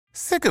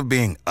Sick of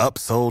being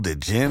upsold at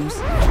gyms?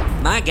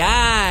 My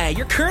guy,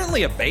 you're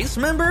currently a base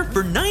member?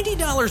 For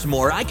 $90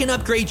 more, I can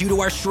upgrade you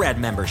to our Shred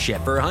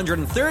membership. For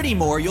 $130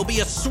 more, you'll be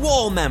a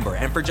Swole member.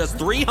 And for just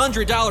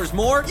 $300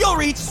 more, you'll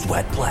reach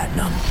Sweat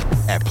Platinum.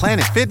 At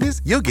Planet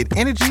Fitness, you'll get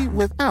energy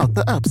without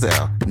the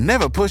upsell.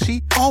 Never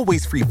pushy,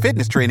 always free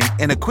fitness training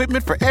and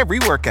equipment for every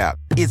workout.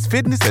 It's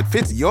fitness that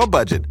fits your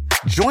budget.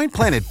 Join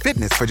Planet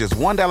Fitness for just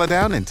 $1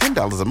 down and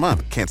 $10 a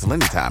month. Cancel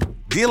anytime.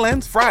 Deal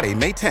ends Friday,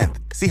 May 10th.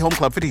 See Home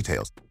Club for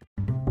details.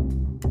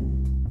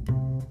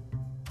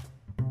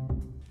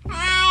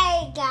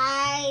 Hi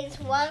guys,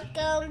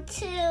 welcome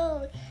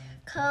to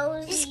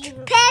Cozy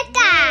Room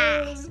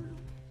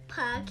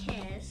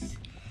Podcast.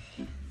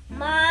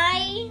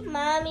 My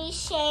mommy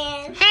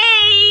Shan.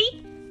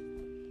 Hey!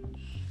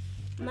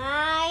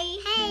 My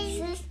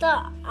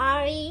sister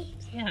Ari.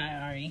 Say hi,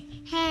 Ari.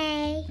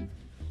 Hey.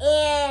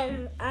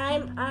 And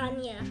I'm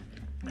Anya.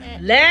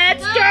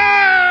 Let's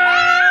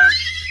go!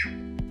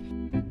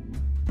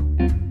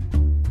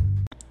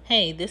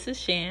 Hey, this is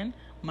Shan,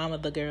 mom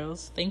of the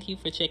girls. Thank you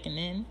for checking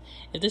in.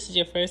 If this is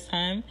your first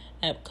time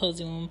at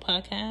Cozy Room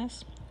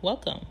Podcast,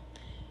 welcome.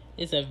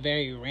 It's a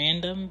very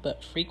random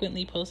but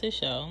frequently posted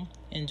show.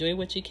 Enjoy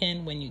what you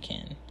can when you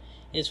can.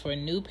 It's for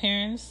new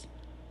parents.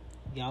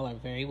 Y'all are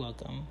very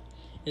welcome.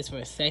 It's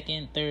for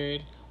second,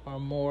 third, or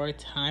more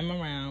time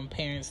around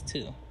parents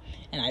too.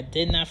 And I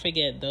did not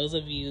forget those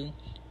of you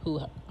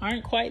who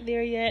aren't quite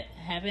there yet,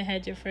 haven't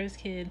had your first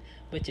kid,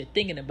 but you're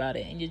thinking about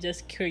it and you're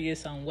just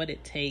curious on what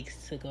it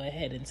takes to go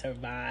ahead and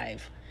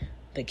survive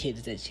the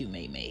kids that you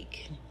may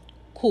make.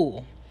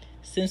 Cool.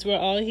 Since we're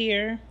all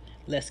here,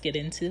 let's get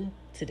into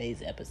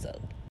today's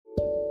episode.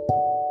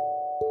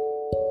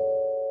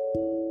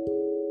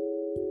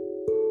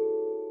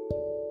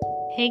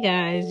 Hey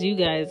guys, you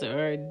guys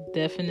are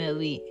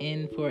definitely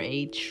in for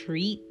a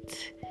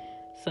treat.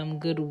 Some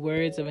good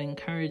words of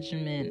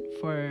encouragement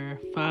for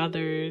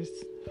fathers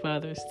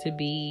to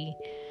be,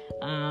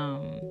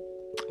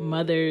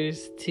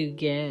 mothers to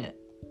get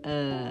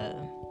a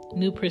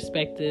new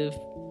perspective,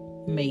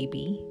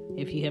 maybe,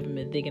 if you haven't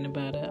been thinking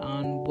about it,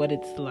 on what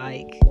it's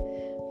like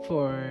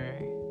for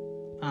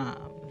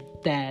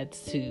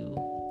dads to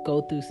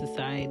go through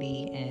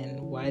society and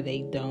why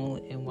they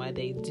don't and why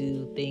they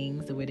do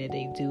things the way that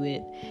they do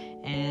it,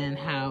 and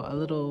how a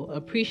little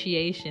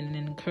appreciation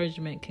and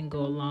encouragement can go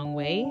a long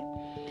way.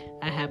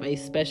 I have a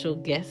special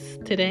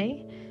guest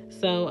today,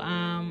 so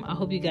I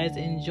hope you guys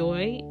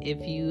enjoy.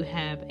 If you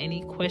have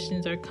any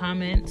questions or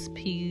comments,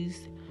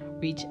 please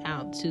reach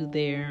out to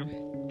their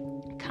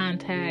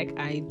contact,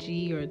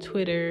 IG or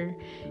Twitter.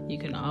 You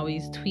can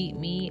always tweet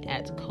me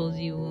at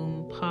Cozy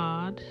Womb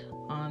Pod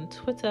on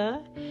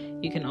Twitter.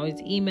 You can always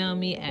email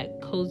me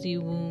at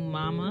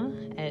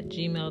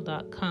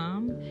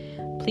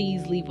cozywombbmama@gmail.com.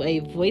 Please leave a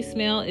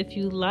voicemail if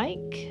you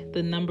like.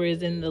 The number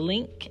is in the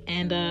link,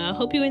 and I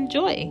hope you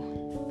enjoy.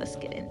 Let's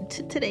get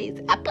into today's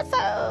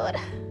episode.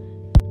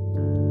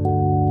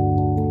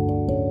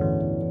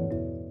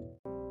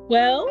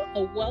 Well,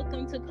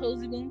 welcome to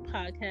Cozy Womb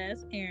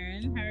Podcast.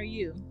 Aaron, how are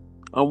you?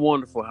 I'm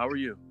wonderful. How are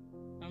you?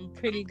 I'm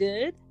pretty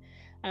good.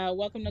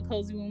 Welcome to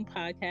Cozy Womb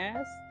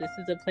Podcast. This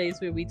is a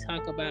place where we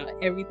talk about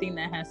everything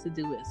that has to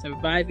do with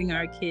surviving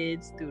our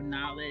kids through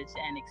knowledge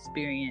and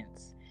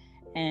experience.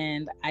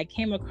 And I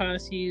came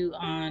across you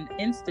on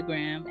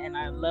Instagram, and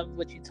I love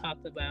what you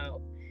talked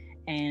about.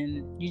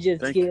 And you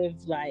just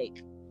give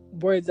like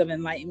words of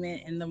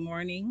enlightenment in the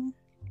morning.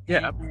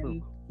 Yeah,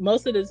 absolutely.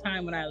 Most of the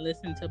time when I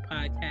listen to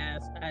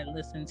podcasts, I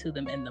listen to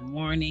them in the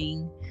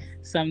morning,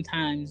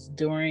 sometimes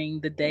during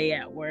the day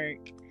at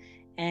work.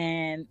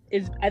 And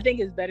I think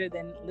it's better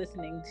than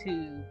listening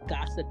to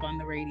gossip on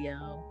the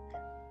radio.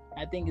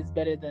 I think it's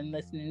better than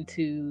listening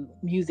to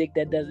music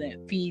that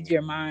doesn't feed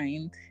your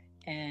mind,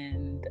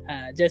 and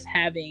just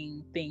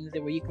having things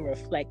where you can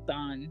reflect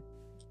on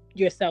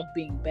yourself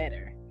being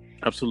better.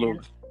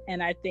 Absolutely.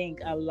 And I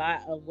think a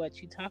lot of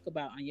what you talk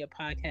about on your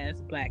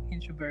podcast, Black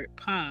Introvert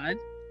Pod,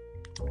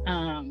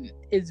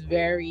 is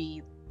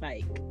very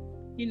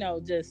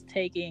just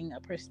taking a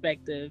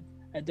perspective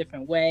a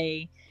different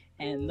way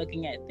and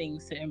looking at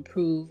things to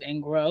improve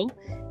and grow.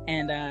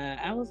 And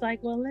I was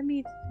like, well, let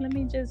me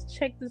just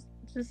check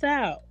this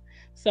out.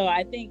 So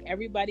I think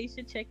everybody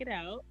should check it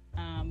out.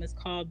 It's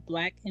called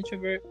Black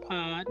Introvert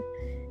Pod,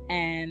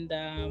 and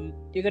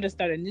you're gonna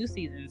start a new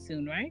season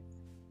soon, right?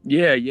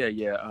 Yeah.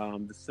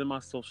 The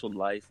semi-social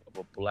life of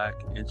a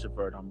Black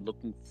introvert. I'm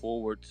looking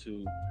forward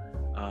to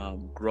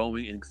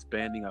growing and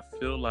expanding. I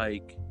feel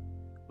like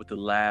with the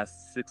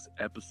last 6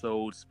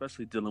 episodes,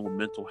 especially dealing with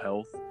mental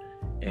health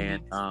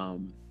and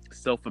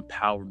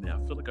self-empowerment, I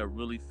feel like I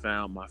really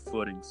found my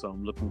footing. So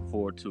I'm looking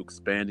forward to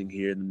expanding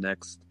here in the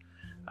next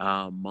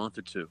month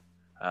or two.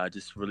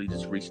 Just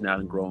reaching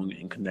out and growing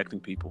and connecting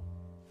people.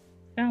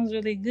 Sounds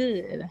really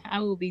good.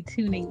 I will be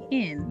tuning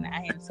in.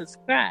 I am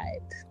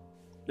subscribed.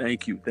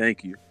 Thank you.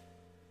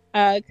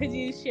 Could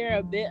you share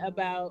a bit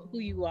about who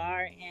you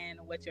are and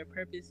what your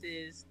purpose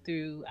is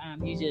through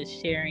you just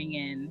sharing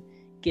and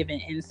giving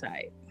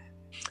insight?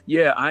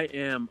 Yeah, I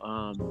am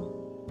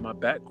my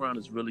background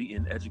is really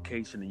in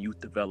education and youth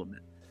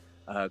development.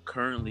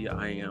 Currently,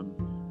 I am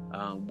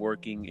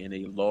working in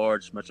a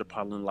large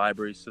metropolitan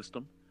library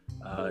system.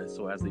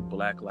 So as a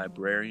Black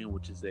librarian,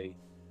 which is a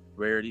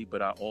rarity,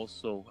 but I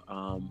also,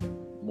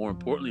 more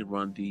importantly,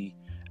 run the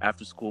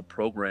after-school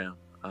program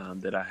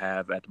that I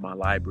have at my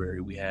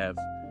library. We have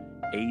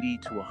 80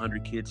 to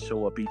 100 kids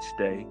show up each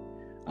day.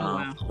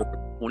 Wow.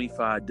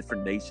 25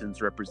 different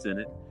nations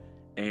represented,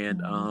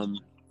 and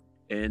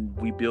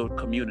we build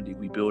community,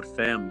 we build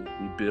family,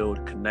 we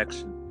build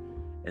connection.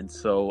 And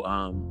so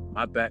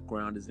my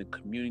background is in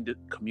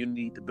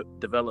community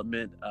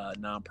development,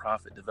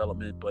 nonprofit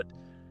development, but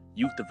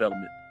youth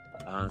development.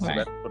 So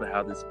that's sort of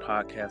how this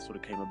podcast sort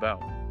of came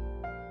about.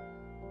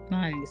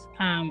 Nice.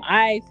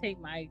 I take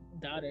my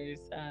daughters,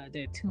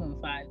 they're 2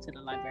 and 5, to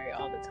the library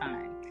all the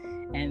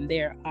time, and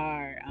there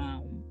are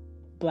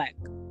Black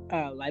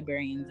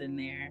librarians in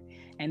there,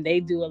 and they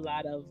do a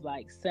lot of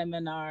like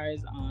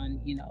seminars on,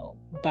 you know,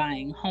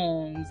 buying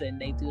homes, and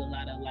they do a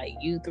lot of like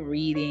youth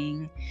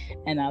reading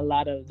and a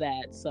lot of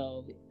that.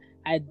 So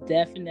I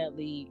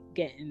definitely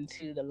get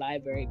into the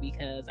library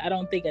because I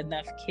don't think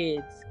enough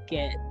kids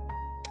get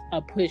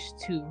a push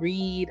to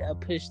read, a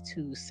push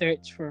to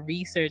search for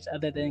research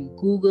other than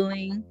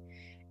Googling.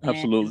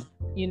 Absolutely.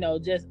 And, you know,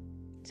 just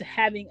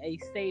having a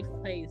safe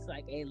place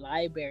like a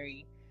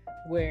library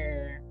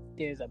where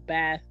there's a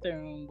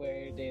bathroom,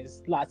 where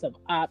there's lots of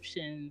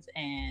options,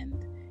 and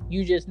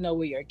you just know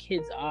where your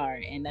kids are,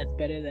 and that's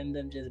better than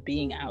them just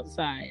being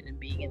outside and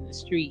being in the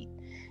street.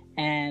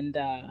 And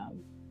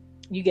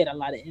you get a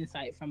lot of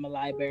insight from a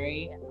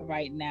library.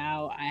 Right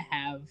now, I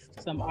have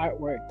some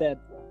artwork that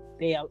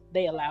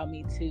they allow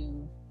me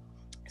to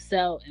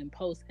sell and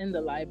post in the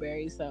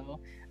library.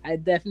 So I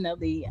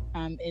definitely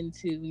am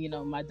into, you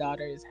know, my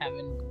daughters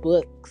having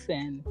books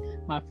and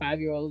my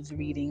 5-year-old's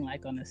reading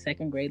like on a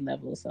 2nd grade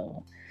level.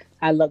 So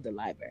I love the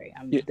library.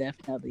 I'm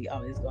definitely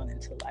always going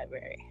into the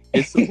library.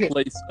 It's a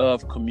place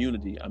of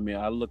community. I mean,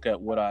 I look at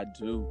what I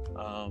do.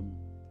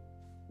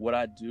 What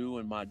I do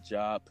in my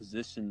job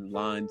position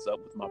lines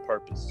up with my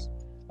purpose,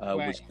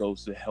 which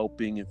goes to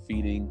helping and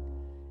feeding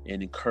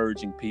and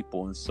encouraging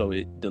people. And so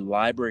the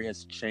library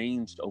has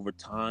changed over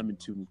time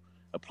into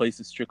a place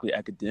of strictly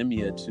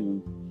academia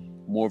to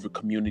more of a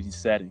community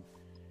setting.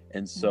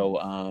 And so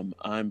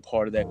I'm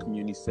part of that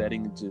community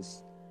setting,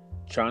 just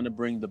trying to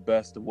bring the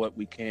best of what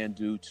we can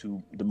do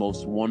to the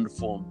most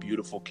wonderful and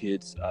beautiful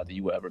kids that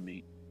you will ever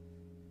meet.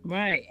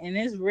 Right. And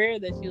it's rare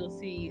that you'll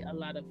see a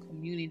lot of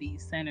community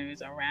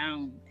centers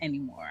around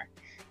anymore.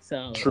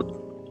 So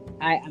True.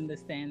 I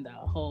understand the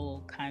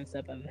whole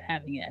concept of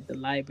having it at the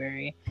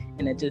library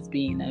and it just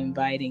being an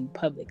inviting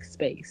public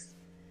space.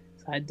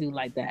 So I do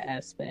like that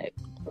aspect.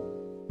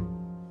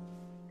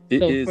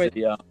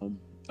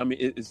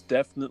 It's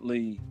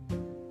definitely,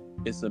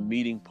 it's a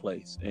meeting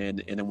place.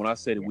 And when I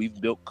say that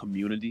we've built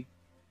community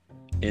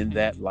in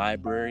that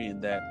library,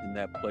 in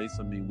that place,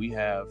 I mean,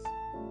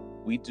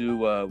 we do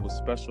what's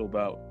special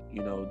about,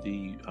 you know,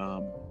 the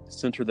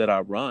center that I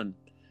run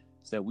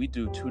is that we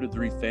do 2 to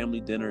 3 family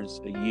dinners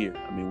a year.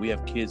 I mean, we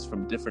have kids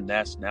from different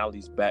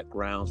nationalities,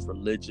 backgrounds,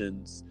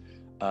 religions,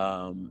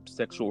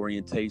 sexual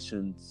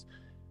orientations,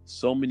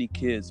 so many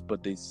kids,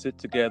 but they sit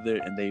together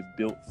and they've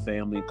built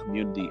family and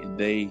community, and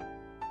they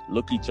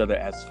look each other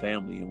as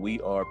family, and we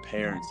are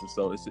parents. And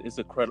so it's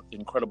an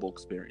incredible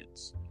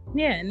experience.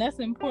 Yeah, and that's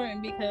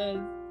important because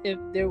if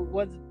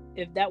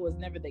that was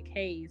never the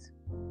case,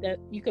 that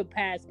you could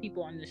pass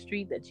people on the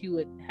street that you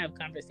would have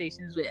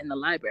conversations with in the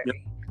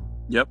library.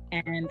 Yep.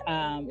 And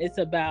it's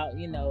about,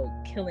 you know,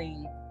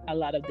 killing a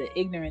lot of the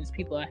ignorance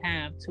people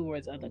have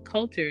towards other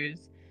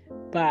cultures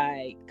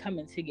by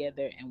coming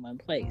together in one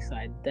place. So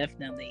I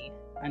definitely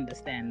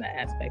understand the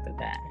aspect of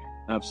that.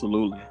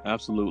 Absolutely.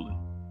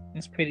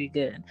 It's pretty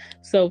good.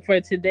 So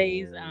for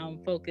today's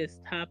focus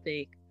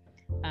topic,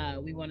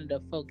 we wanted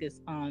to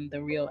focus on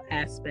the real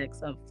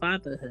aspects of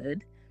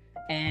fatherhood.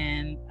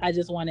 And I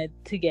just wanted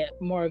to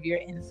get more of your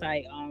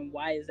insight on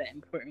why is that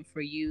important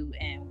for you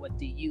and what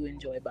do you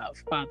enjoy about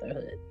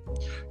fatherhood?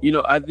 You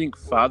know, I think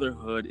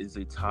fatherhood is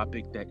a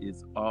topic that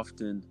is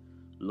often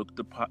looked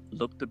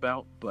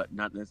about, but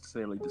not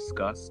necessarily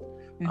discussed.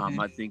 Mm-hmm.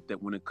 I think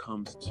that when it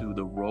comes to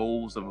the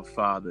roles of a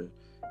father,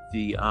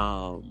 the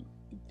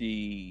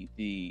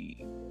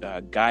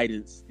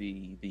guidance,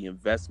 the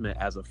investment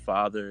as a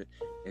father,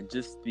 and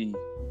just the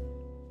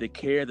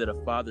care that a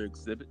father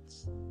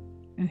exhibits,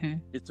 mm-hmm.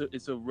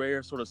 it's a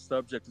rare sort of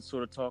subject to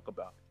sort of talk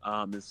about.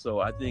 And so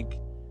I think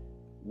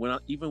when I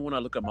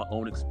look at my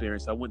own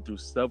experience, I went through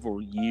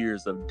several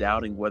years of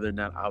doubting whether or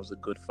not I was a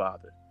good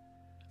father,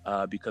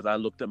 because I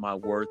looked at my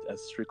worth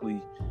as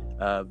strictly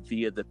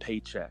via the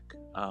paycheck,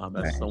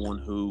 as someone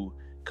who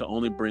could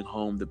only bring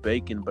home the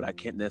bacon, but I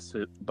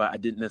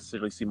didn't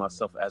necessarily see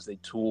myself as a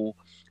tool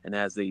and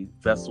as a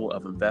vessel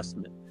of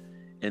investment.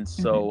 And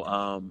so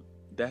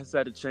that has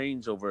had to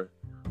change over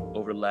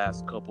the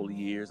last couple of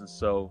years. And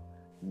so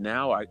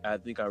now I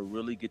think I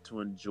really get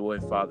to enjoy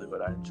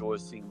fatherhood. I enjoy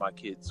seeing my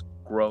kids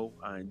grow.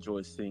 I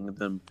enjoy seeing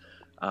them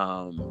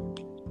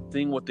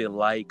seeing what they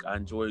like. I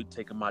enjoy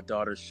taking my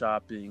daughter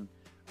shopping.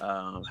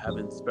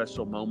 having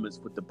special moments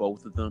with the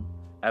both of them.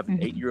 I have an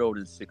 8-year-old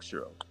and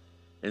 6-year-old.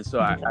 And so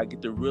I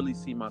get to really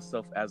see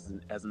myself as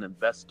an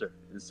investor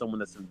and someone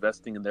that's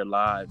investing in their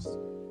lives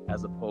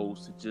as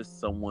opposed to just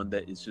someone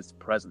that is just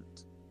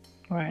present.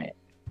 Right.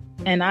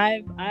 And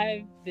I've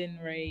been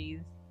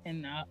raised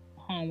in a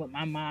home with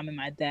my mom and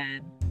my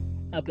dad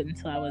up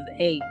until I was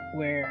 8,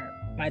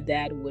 where my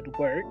dad would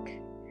work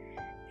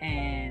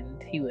and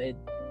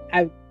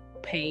I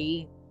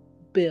pay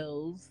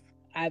bills.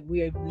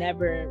 We were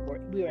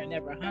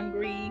never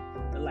hungry.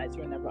 The lights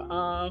were never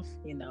off.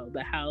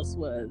 The house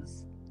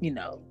was,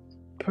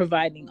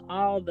 providing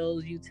all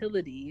those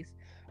utilities.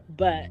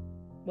 But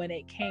when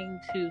it came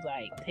to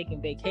like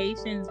taking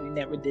vacations, we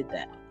never did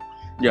that.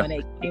 Yeah. When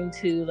it came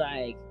to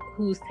like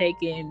who's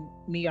taking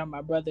me or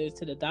my brothers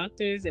to the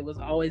doctors, it was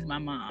always my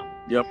mom.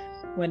 Yep.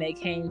 When it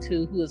came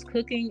to who was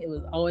cooking, it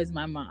was always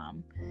my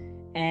mom.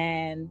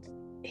 And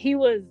he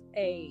was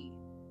a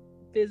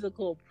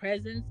physical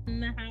presence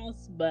in the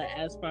house, but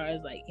as far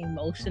as like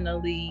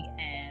emotionally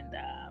and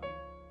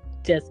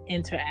just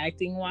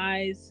interacting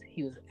wise,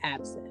 he was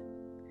absent.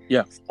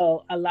 Yeah.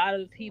 So a lot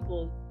of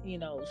people,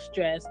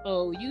 stress,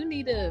 oh, you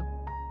need to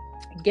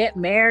get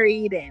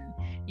married and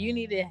you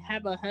need to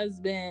have a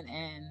husband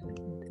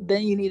and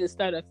then you need to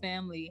start a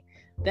family.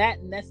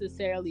 That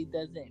necessarily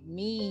doesn't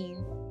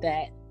mean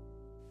that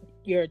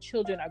your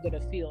children are going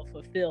to feel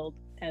fulfilled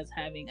as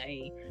having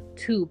a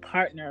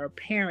 2-partner or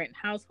parent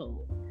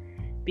household,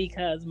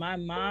 because my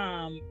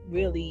mom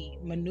really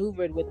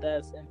maneuvered with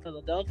us in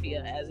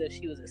Philadelphia as if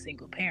she was a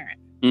single parent.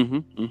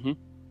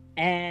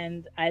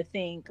 And I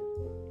think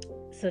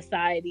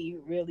society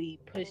really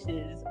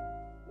pushes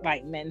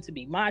like men to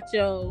be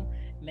macho,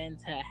 men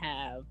to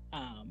have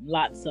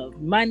lots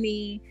of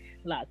money,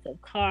 lots of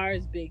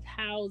cars, big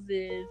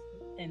houses,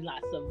 and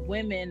lots of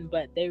women,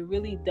 but they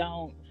really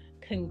don't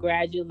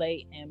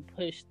congratulate and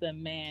push the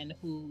man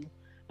who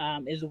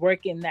is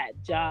working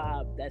that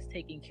job, that's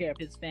taking care of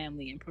his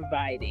family and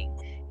providing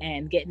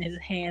and getting his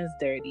hands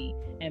dirty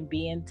and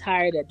being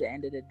tired at the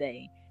end of the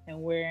day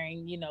and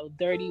wearing,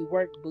 dirty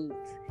work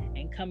boots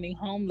and coming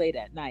home late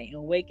at night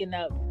and waking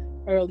up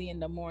early in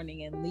the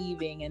morning and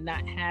leaving and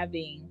not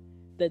having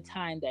the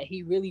time that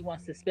he really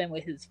wants to spend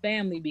with his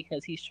family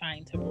because he's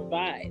trying to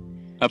provide.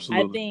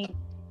 Absolutely.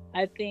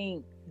 I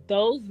think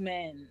those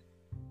men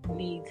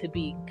need to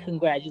be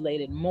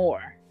congratulated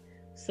more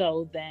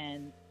so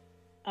than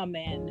a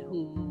man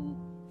who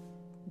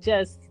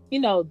just,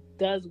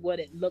 does what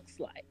it looks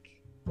like.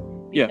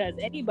 Because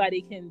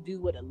anybody can do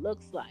what it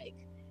looks like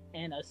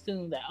and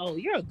assume that, oh,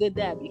 you're a good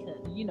dad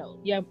because,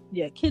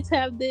 your kids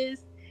have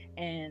this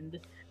and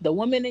the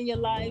woman in your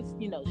life,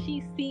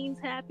 she seems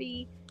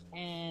happy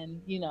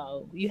and,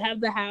 you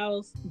have the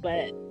house.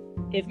 But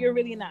if you're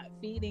really not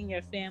feeding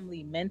your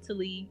family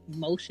mentally,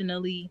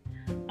 emotionally,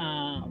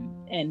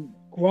 and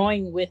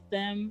growing with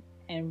them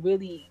and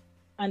really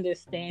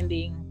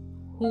understanding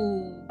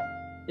who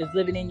is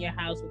living in your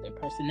house, what their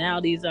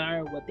personalities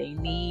are, what they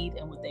need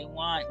and what they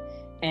want,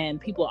 and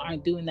people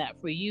aren't doing that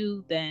for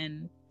you,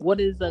 then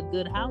what is a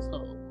good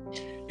household?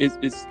 I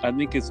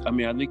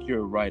think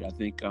you're right. I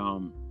think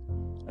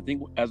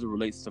as it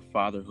relates to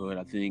fatherhood,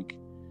 I think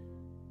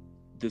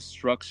the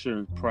structure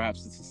and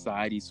perhaps the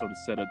society sort of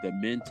set up that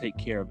men take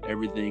care of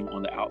everything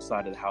on the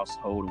outside of the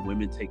household and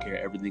women take care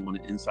of everything on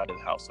the inside of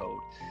the household.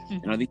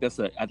 And I think that's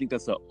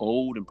an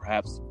old and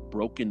perhaps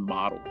broken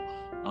model.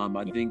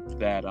 I think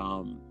that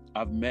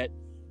I've met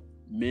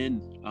men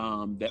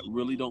that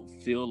really don't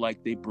feel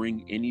like they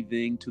bring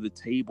anything to the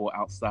table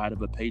outside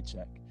of a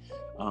paycheck.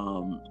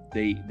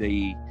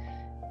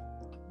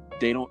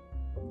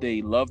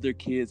 They love their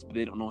kids, but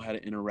they don't know how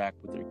to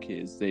interact with their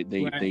kids. They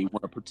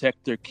want to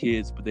protect their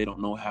kids, but they don't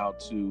know how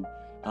to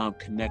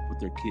connect with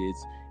their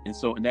kids.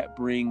 And that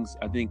brings,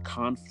 I think,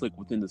 conflict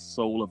within the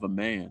soul of a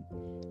man,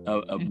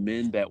 of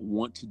men that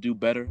want to do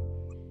better.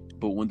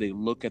 But when they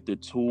look at their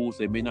tools,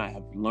 they may not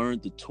have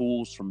learned the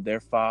tools from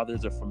their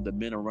fathers or from the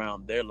men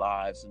around their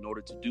lives in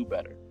order to do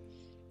better.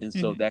 And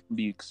so that can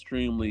be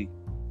extremely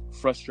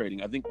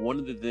frustrating. I think one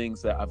of the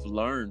things that I've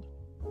learned,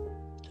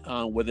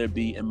 whether it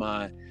be in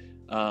my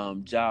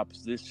job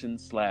position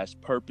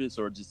 / purpose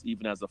or just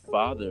even as a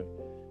father,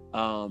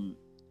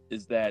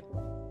 is that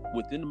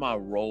within my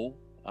role,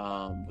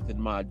 within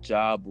my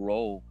job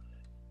role,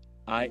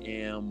 I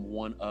am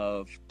one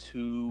of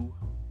 2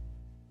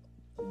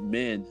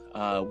 men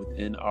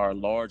within our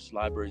large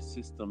library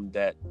system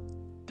that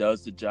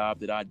does the job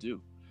that I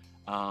do,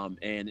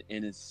 and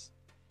it's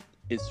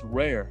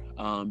rare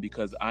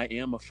because I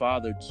am a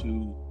father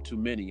to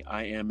many.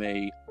 I am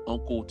a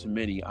uncle to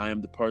many. I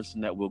am the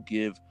person that will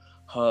give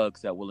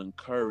hugs, that will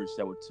encourage,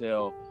 that will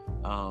tell.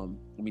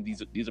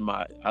 These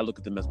are I look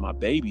at them as my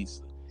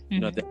babies.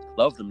 That I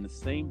love them. The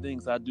same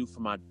things I do for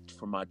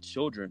my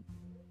children,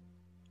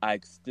 I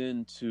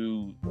extend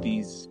to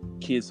these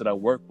kids that I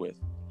work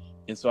with.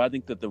 And so I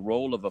think that the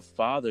role of a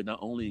father not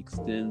only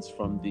extends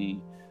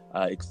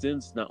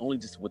not only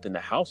just within the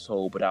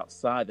household, but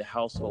outside the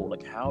household.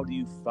 Like, how do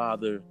you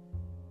father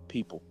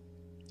people?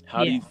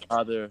 How do you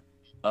father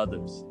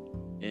others?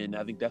 And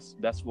I think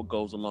that's what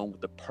goes along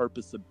with the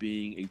purpose of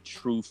being a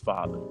true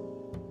father.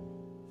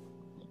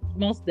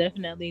 Most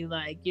definitely,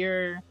 like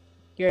your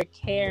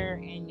care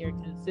and your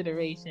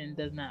consideration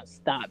does not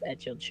stop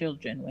at your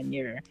children when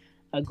you're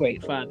a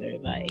great father.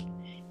 Like,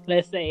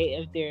 let's say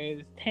if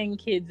there's 10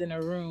 kids in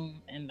a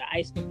room and the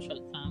ice cream truck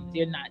comes,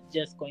 you're not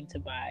just going to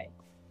buy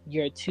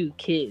your 2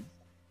 kids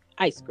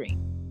ice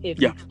cream. If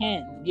you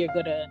can, you're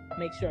gonna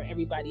make sure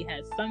everybody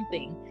has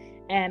something.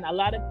 And a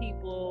lot of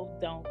people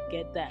don't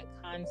get that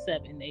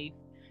concept, and they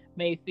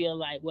may feel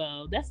like,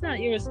 well, that's not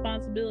your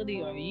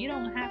responsibility, or you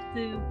don't have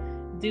to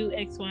do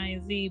X, Y,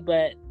 and Z.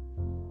 But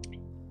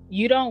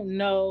you don't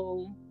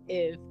know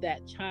if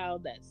that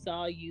child that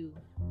saw you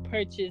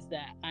purchase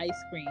that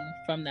ice cream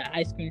from that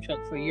ice cream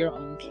truck for your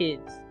own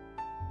kids,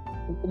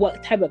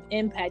 what type of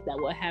impact that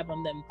will have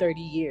on them 30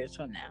 years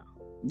from now.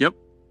 Yep.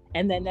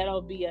 And then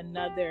that'll be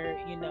another,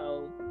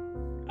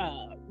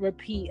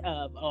 repeat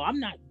of, oh, I'm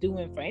not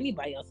doing for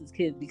anybody else's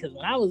kids because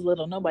when I was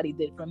little, nobody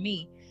did for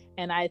me.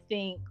 And I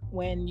think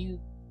when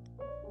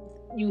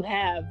you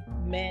have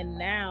men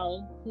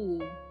now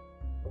who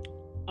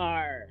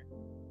are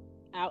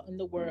out in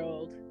the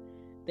world,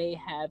 they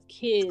have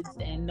kids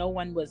and no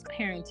one was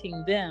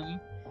parenting them,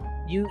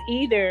 you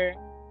either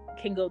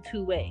can go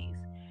 2 ways.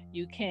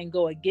 You can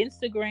go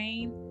against the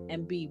grain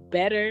and be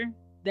better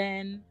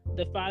than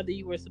the father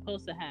you were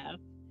supposed to have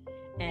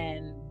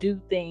and do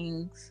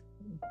things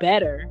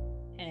better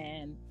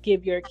and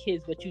give your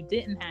kids what you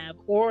didn't have,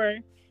 or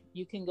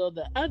you can go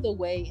the other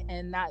way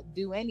and not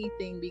do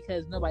anything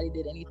because nobody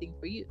did anything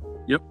for you.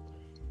 Yep.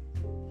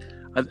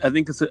 I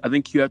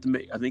think you have to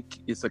make. I think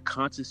it's a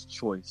conscious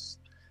choice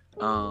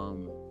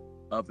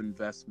of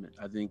investment.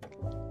 I think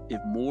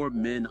if more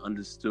men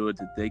understood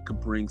that they could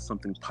bring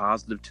something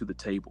positive to the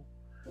table,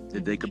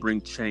 that they could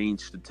bring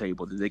change to the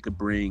table, that they could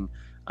bring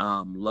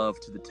love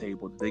to the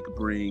table, that they could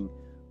bring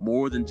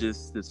more than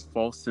just this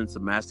false sense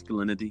of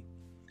masculinity,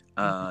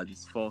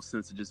 this false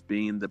sense of just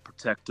being the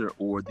protector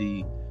or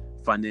the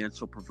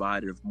financial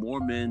provider. If more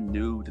men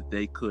knew that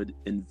they could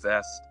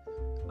invest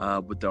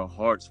with their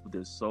hearts, with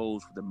their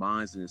souls, with their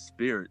minds and their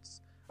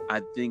spirits,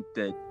 I think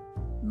that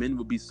men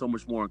would be so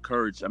much more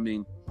encouraged. I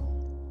mean,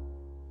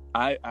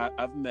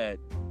 I've met,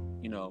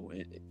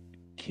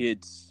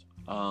 kids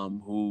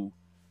who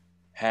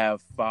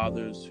have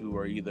fathers who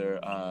are either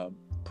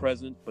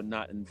present but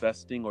not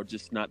investing, or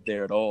just not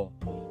there at all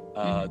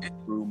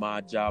through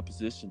my job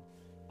position.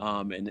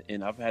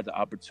 And I've had the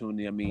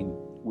opportunity,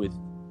 with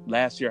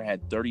last year I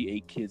had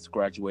 38 kids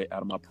graduate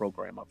out of my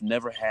program. I've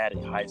never had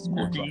a high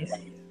school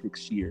dropout in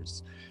 6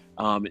 years.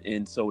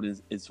 And so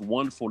it's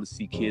wonderful to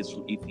see kids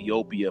from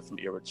Ethiopia, from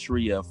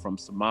Eritrea, from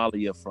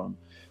Somalia, from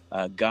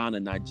Ghana,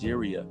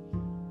 Nigeria,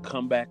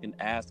 come back and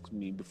ask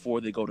me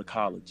before they go to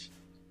college,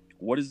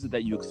 what is it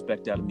that you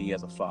expect out of me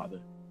as a father?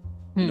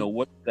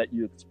 What that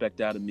you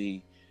expect out of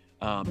me?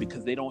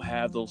 Because they don't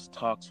have those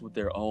talks with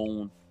their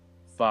own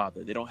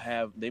father.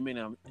 They may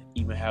not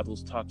even have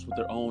those talks with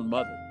their own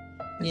mother.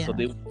 And so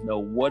they know,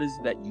 what is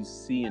it that you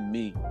see in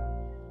me?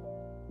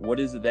 What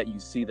is it that you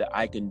see that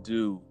I can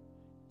do?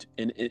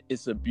 And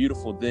it's a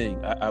beautiful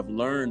thing. I've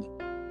learned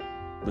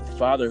with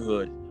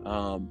fatherhood,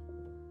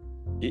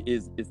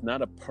 it's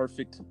not a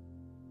perfect,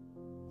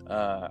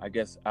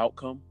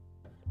 outcome.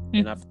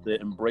 And I have to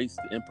embrace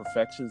the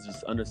imperfections,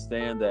 just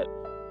understand that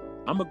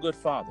I'm a good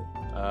father.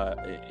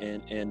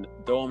 And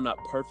though I'm not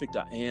perfect,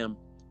 I am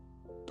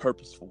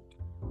purposeful.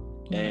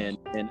 And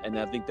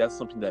I think that's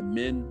something that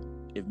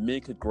if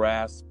men could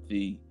grasp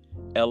the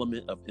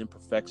element of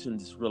imperfection,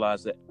 just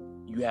realize that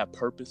you have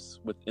purpose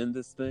within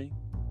this thing,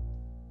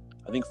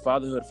 I think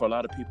fatherhood for a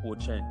lot of people would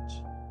change,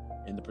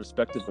 and the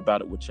perspective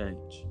about it would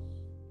change.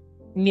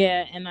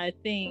 Yeah, and I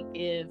think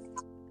if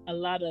a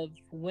lot of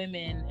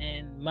women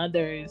and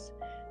mothers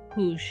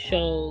who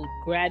show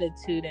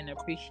gratitude and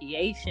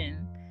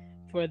appreciation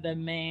for the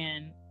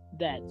man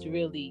that's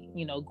really,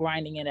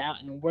 grinding it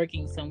out and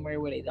working somewhere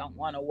where they don't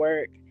want to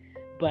work,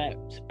 but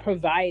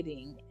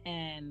providing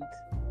and,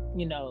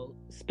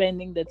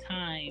 spending the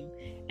time.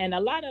 And a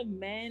lot of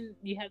men,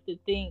 you have to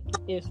think,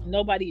 if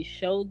nobody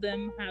showed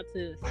them how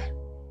to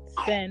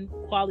spend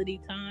quality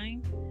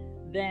time,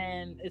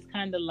 then it's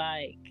kind of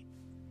like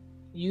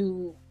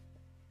you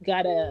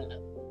gotta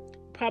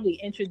probably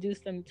introduce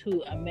them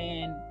to a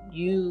man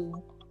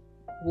you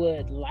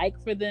would like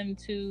for them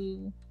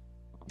to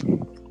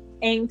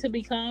aim to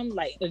become,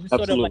 like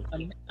sort of like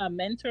a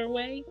mentor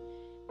way.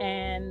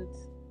 And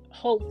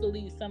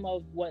hopefully some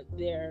of what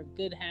their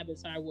good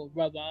habits are will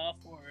rub off,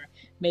 or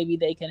maybe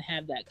they can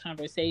have that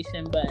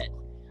conversation. But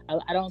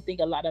I don't think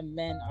a lot of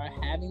men are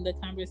having the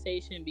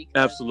conversation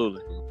because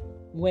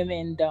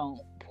women don't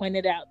point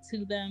it out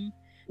to them.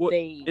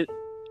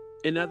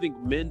 And I think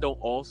men don't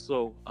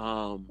also,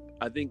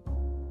 I think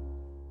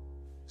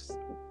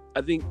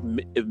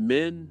if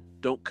men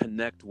don't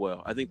connect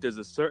well, I think there's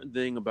a certain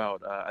thing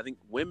about, I think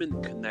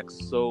women connect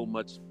so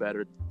much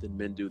better than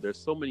men do. There's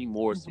so many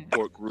more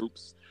support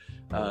groups.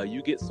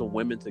 You get some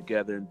women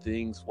together and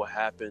things will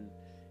happen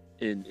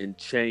and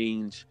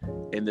change.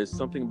 And there's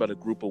something about a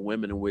group of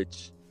women in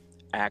which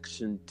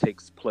action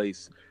takes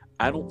place.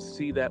 I don't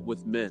see that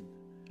with men.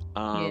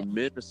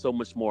 Men are so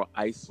much more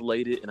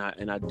isolated,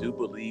 and I do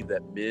believe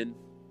that men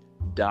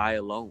die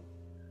alone.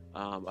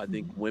 I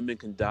think women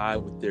can die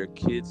with their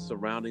kids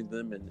surrounding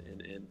them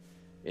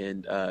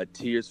and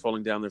tears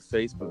falling down their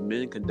face, but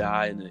men can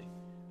die in a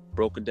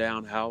broken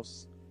down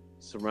house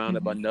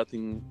surrounded by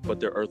nothing but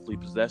their earthly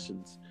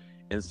possessions.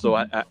 And so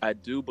I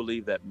do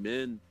believe that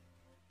men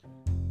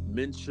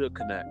should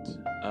connect.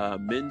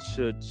 Men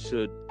should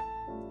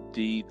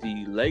the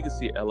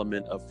legacy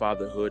element of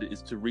fatherhood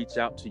is to reach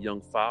out to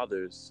young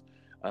fathers,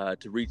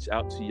 to reach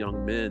out to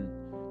young men,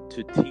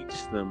 to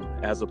teach them,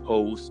 as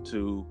opposed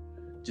to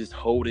just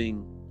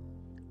holding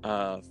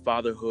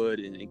fatherhood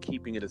and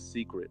keeping it a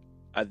secret.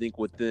 I think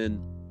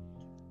within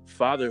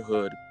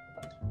fatherhood,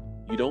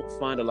 you don't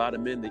find a lot of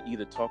men that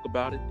either talk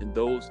about it, and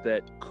those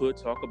that could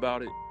talk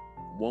about it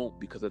won't,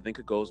 because I think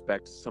it goes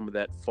back to some of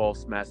that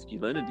false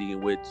masculinity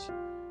in which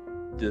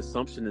the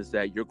assumption is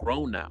that you're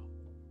grown now.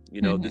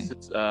 You know, this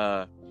is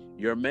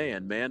you're a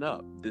man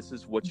up. This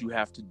is what you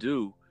have to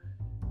do.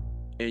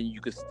 And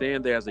you could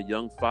stand there as a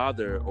young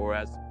father or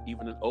as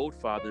even an old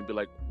father and be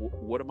like,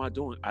 what am I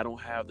doing? I don't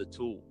have the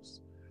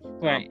tools.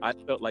 Right. I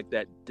felt like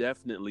that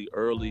definitely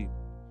early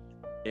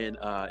in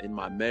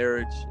my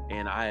marriage,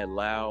 and I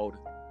allowed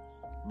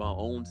my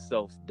own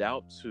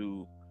self-doubt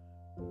to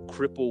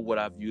cripple what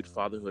I viewed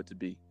fatherhood to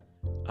be.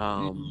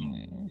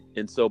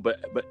 And so, but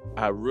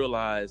I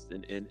realized,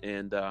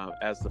 and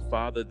as the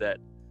father that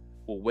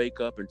will wake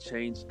up and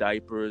change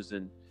diapers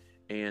and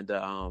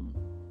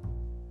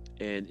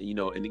you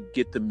know, and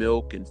get the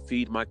milk and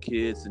feed my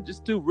kids and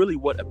just do really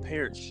what a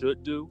parent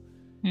should do.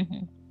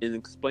 And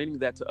explaining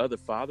that to other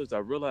fathers, I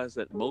realized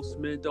that most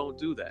men don't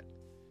do that,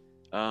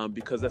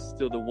 because that's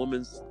still the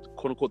woman's,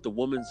 quote unquote, the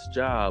woman's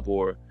job,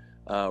 or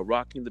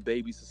rocking the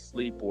babies to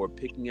sleep, or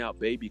picking out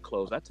baby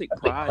clothes. I take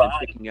pride in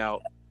picking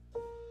out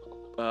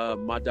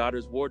my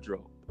daughter's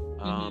wardrobe,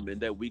 and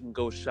that we can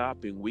go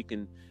shopping.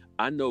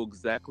 I know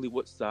exactly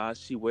what size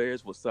she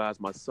wears, what size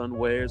my son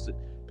wears,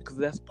 because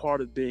that's part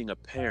of being a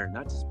parent,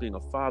 not just being a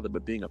father,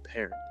 but being a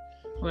parent.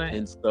 Right.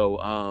 And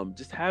so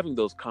just having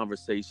those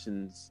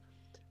conversations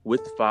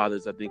with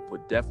fathers, I think,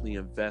 would definitely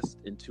invest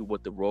into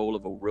what the role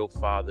of a real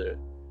father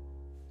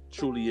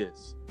truly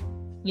is.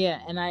 Yeah,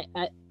 and I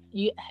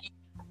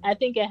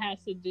think it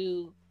has to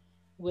do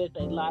with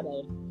a lot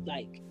of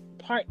like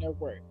partner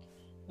work.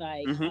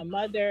 Like a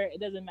mother, it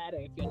doesn't matter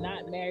if you're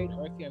not married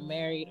or if you're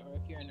married or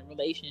if you're in a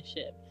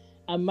relationship.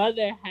 A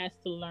mother has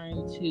to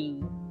learn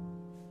to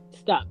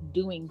stop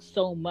doing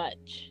so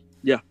much.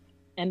 Yeah.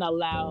 And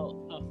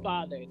allow a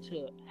father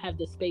to have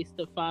the space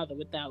to father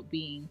without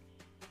being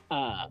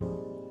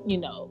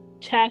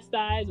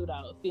chastised,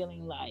 without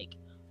feeling like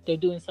they're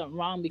doing something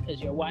wrong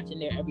because you're watching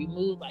their every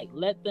move. Like,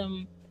 let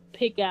them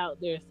pick out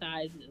their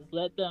sizes,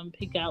 let them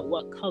pick out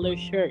what color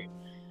shirt.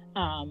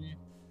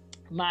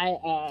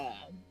 My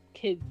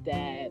kid's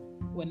dad,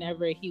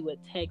 whenever he would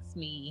text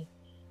me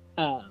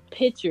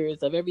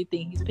pictures of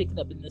everything he's picking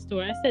up in the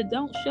store, I said,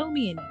 don't show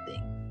me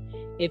anything.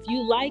 If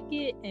you like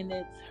it and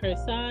it's her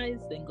size,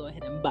 then go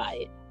ahead and buy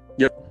it.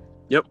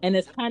 Yep. And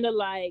it's kind of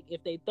like,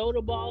 if they throw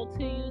the ball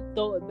to you,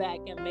 throw it back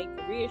and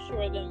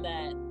reassure them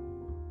that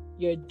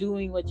you're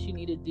doing what you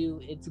need to do.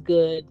 It's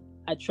good.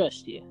 I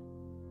trust you.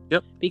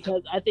 Yep.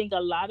 Because I think a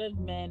lot of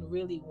men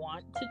really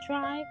want to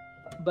try,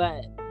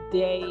 but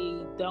they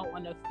don't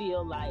want to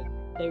feel like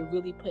they're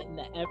really putting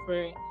the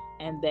effort,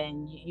 and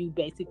then you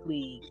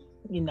basically,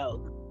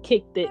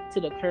 kicked it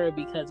to the curb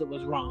because it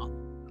was wrong.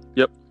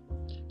 Yep.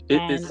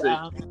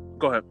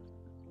 Go ahead.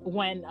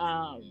 When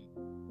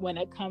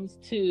it comes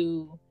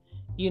to,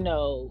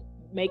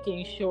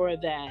 making sure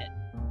that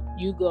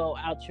you go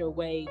out your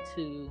way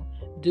to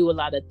do a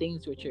lot of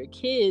things with your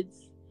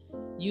kids,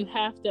 you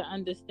have to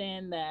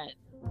understand that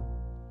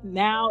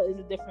now is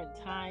a different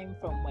time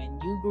from when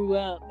you grew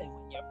up and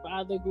when your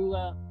father grew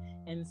up.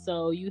 And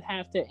so you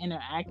have to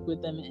interact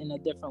with them in a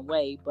different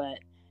way, but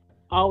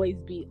always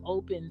be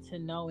open to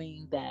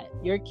knowing that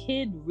your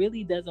kid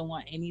really doesn't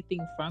want anything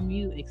from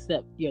you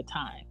except your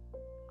time.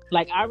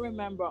 Like, I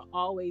remember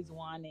always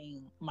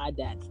wanting my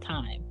dad's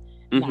time,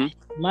 not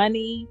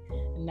money,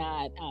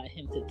 not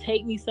him to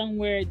take me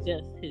somewhere,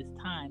 just his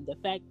time. The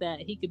fact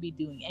that he could be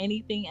doing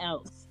anything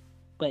else,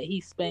 but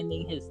he's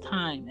spending his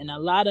time. And a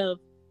lot of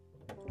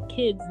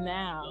kids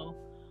now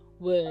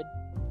would,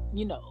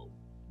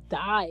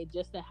 die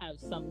just to have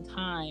some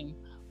time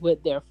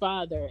with their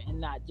father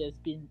and not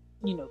just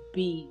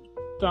be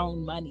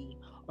thrown money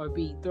or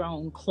be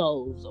thrown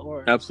clothes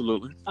or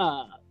absolutely.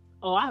 I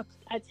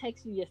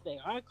texted you yesterday,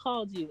 or I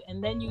called you.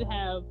 And then you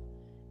have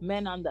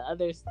men on the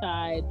other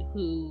side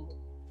who,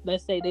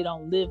 let's say they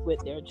don't live with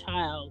their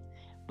child,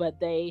 but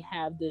they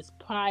have this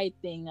pride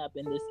thing up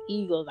and this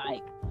ego,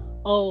 like,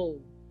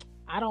 oh,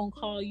 I don't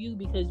call you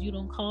because you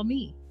don't call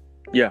me.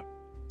 Yeah.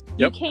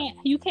 Yep.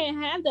 You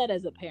can't have that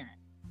as a parent.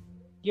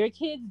 Your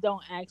kids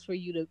don't ask for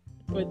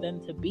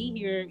them to be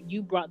here.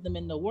 You brought them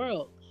in the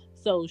world.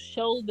 So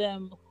show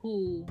them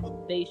who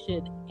they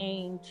should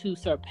aim to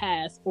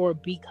surpass or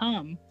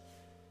become,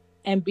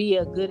 and be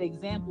a good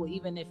example,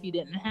 even if you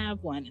didn't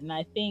have one. And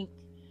I think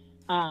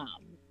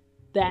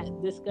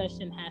that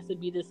discussion has to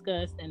be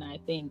discussed, and I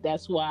think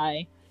that's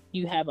why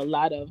you have a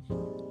lot of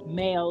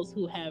males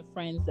who have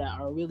friends that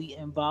are really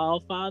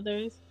involved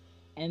fathers,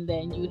 and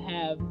then you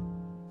have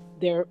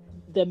their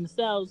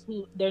themselves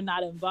who they're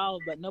not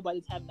involved, but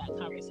nobody's having that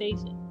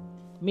conversation.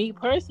 Me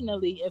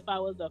personally, if I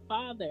was a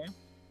father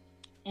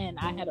and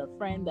I had a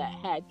friend that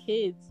had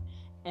kids,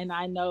 and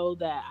I know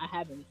that I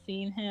haven't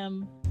seen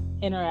him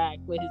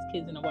interact with his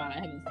kids in a while, I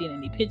haven't seen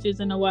any pictures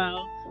in a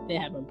while, they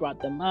haven't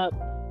brought them up,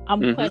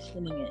 I'm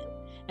questioning it.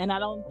 And I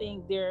don't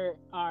think there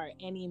are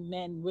any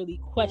men really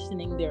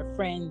questioning their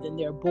friends and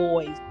their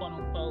boys, quote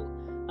unquote,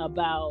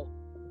 about,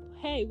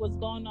 hey, what's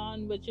going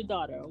on with your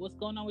daughter? Or what's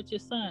going on with your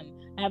son?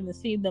 I haven't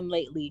seen them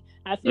lately.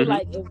 I feel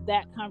like if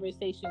that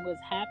conversation was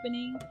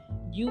happening,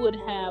 you would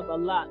have a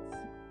lot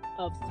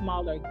of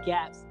smaller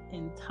gaps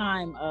in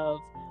time of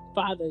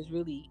fathers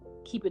really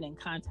keeping in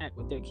contact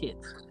with their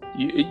kids.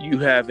 You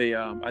have a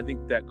I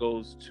think that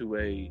goes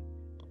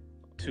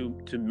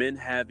to men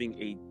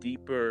having a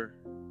deeper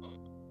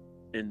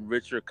and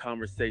richer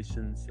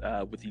conversations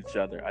with each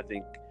other. I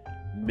think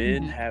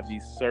men have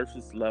these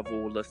surface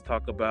level, let's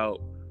talk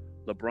about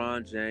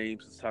LeBron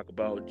James, let's talk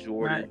about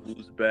Jordan,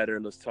 who's better,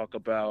 let's talk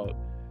about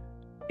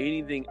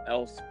anything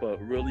else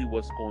but really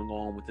what's going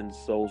on within the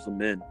souls of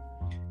men,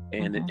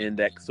 and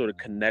that sort of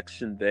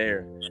connection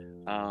there.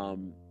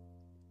 And,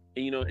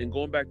 and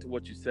going back to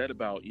what you said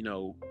about,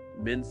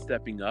 men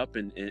stepping up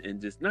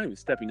and just not even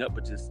stepping up,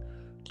 but just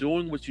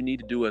doing what you need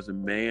to do as a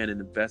man and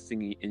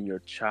investing in your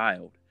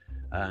child,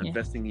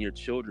 investing in your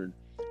children.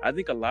 I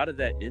think a lot of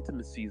that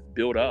intimacy is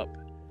built up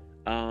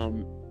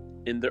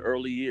in the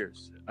early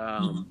years.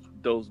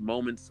 Those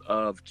moments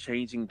of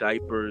changing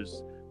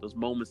diapers, those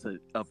moments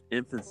of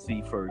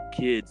infancy for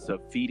kids,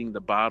 of feeding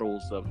the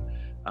bottles, of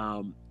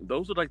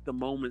those are like the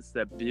moments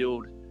that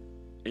build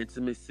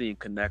intimacy and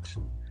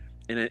connection.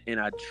 And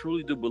I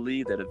truly do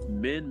believe that if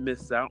men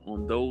miss out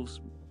on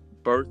those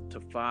birth to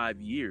 5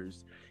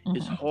 years,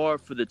 it's hard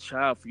for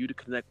you to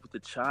connect with the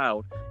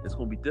child. It's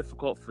going to be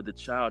difficult for the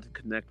child to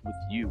connect with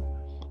you.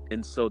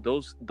 And so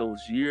those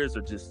years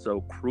are just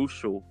so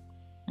crucial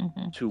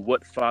to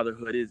what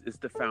fatherhood is. It's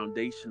the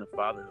foundation of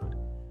fatherhood.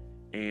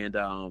 And,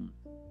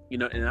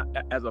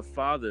 as a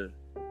father,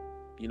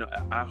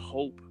 I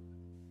hope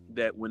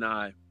that when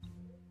I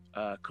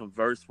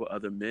converse with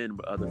other men,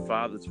 with other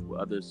fathers, with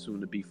other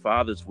soon-to-be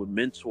fathers, with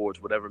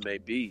mentors, whatever it may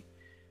be,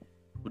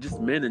 with just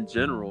men in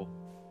general,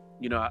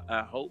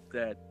 I hope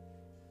that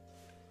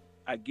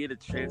I get a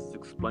chance to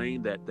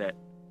explain that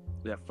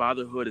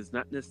fatherhood is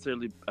not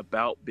necessarily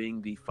about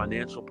being the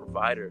financial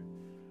provider,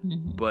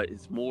 but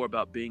it's more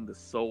about being the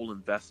soul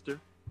investor.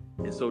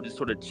 And so just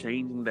sort of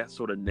changing that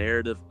sort of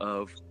narrative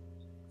of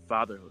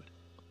fatherhood.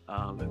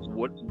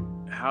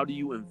 How do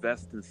you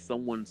invest in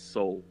someone's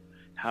soul?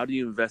 How do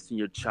you invest in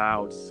your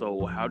child's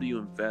soul? How do you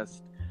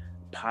invest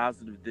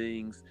positive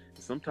things?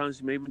 Sometimes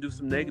you may even do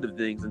some negative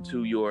things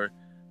into your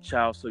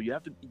child. So you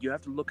have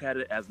to look at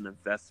it as an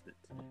investment.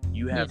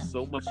 You have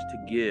so much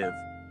to give,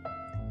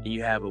 and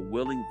you have a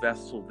willing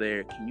vessel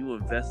there. Can you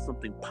invest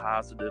something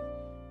positive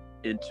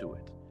into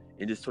it?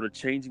 And just sort of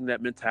changing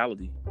that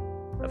mentality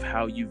of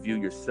how you view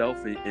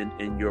yourself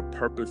and your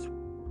purpose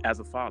as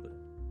a father.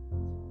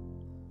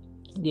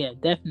 Yeah,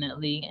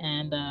 definitely.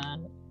 And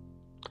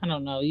I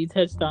don't know, you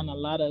touched on a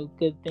lot of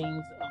good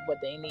things of what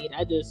they need.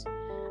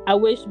 I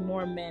wish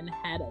more men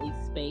had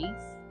a space,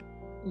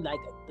 like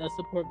a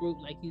support group,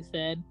 like you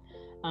said,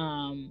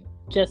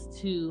 just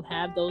to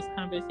have those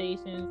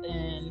conversations.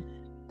 And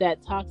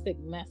that toxic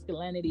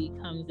masculinity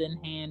comes in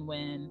hand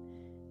when,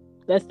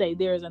 let's say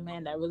there's a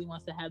man that really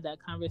wants to have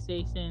that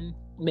conversation.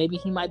 Maybe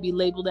he might be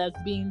labeled as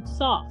being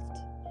soft.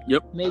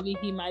 Yep. Maybe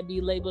he might be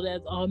labeled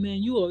as, oh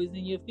man, you always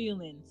in your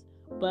feelings.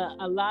 But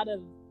a lot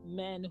of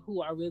men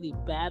who are really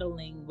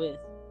battling with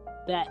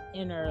that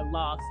inner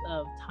loss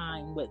of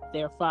time with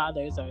their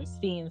fathers, or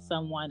seeing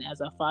someone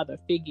as a father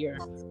figure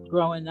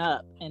growing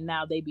up, and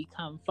now they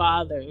become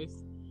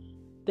fathers,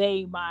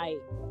 they might,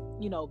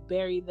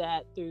 bury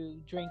that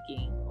through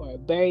drinking, or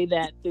bury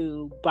that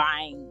through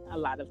buying a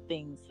lot of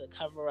things to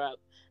cover up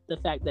the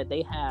fact that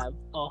they have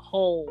a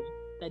hole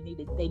that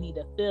they need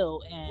to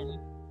fill. And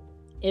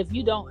if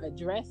you don't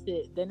address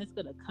it, then it's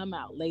going to come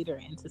out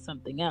later into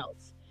something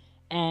else.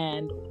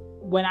 And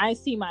when I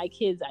see my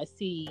kids, I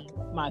see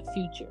my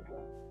future.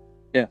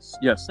 Yes,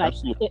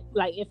 absolutely.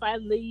 If I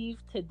leave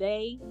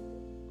today,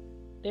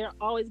 they're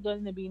always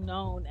going to be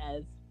known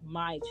as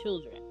my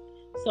children.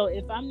 So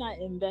if I'm not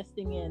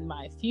investing in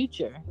my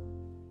future,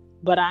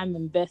 but I'm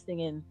investing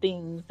in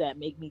things that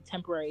make me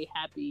temporarily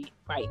happy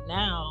right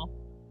now,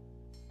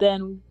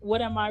 then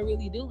what am I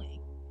really doing?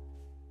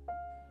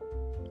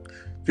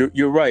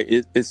 You're right.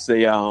 It's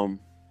a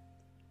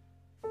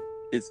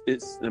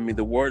it's I mean,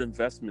 the word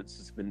investments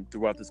has been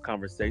throughout this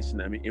conversation.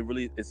 I mean,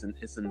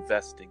 it's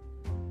investing.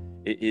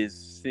 It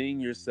is seeing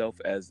yourself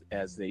as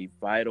a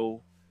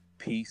vital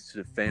piece to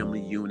the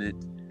family unit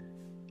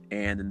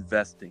and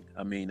investing.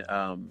 I mean,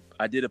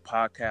 I did a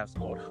podcast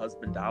called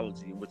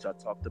Husbandology, in which I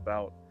talked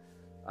about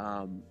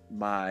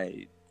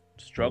my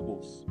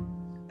struggles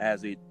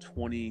as a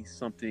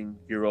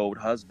 20-something-year-old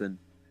husband,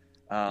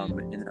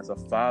 and as a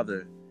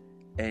father.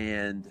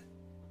 And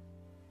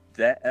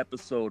that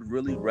episode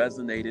really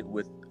resonated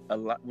with a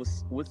lot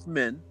with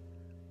men,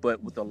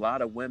 but with a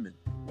lot of women.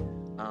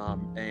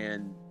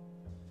 And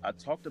I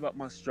talked about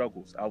my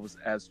struggles. I was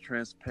as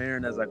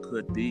transparent as I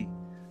could be,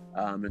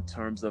 in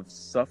terms of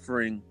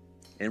suffering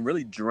and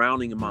really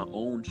drowning in my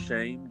own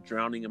shame,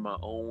 drowning in my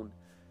own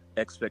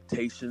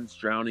expectations,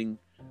 drowning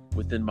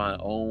within my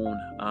own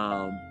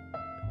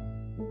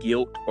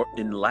guilt or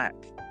in lack.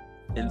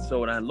 And so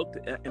when I look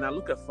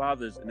at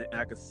fathers, and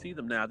I can see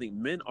them now, I think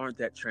men aren't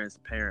that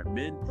transparent.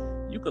 Men,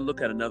 you can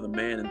look at another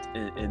man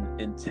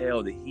and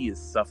tell that he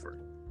is suffering.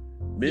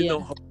 Men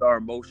don't hold our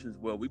emotions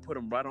well. We put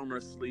them right on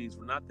our sleeves.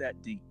 We're not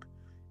that deep,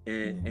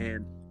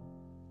 and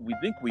we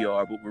think we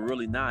are, but we're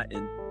really not.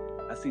 And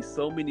I see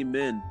so many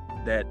men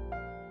that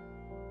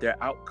their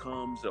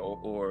outcomes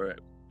or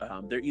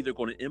they're either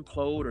going to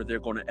implode or they're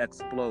going to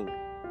explode.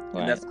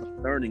 Right. And that's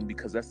concerning,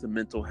 because that's a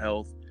mental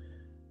health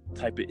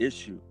type of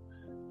issue.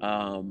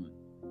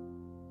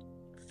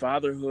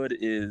 Fatherhood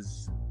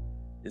is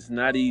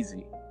not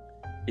easy.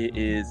 It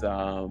is,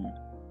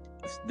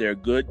 there are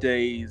good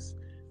days,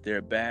 there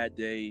are bad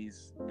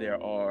days,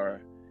 there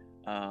are,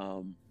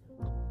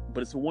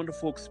 but it's a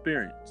wonderful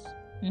experience.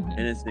 Mm-hmm.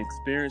 And it's an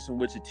experience in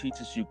which it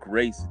teaches you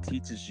grace, it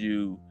teaches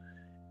you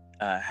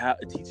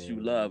it teaches you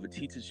love, it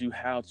teaches you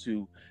how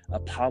to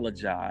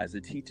apologize,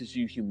 it teaches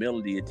you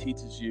humility, it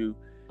teaches you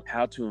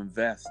how to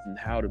invest and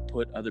how to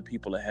put other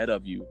people ahead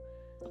of you.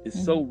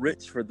 It's so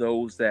rich for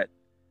those that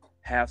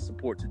have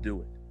support to do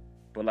it.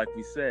 But like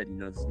we said,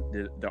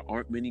 there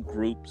aren't many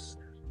groups,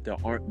 there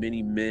aren't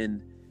many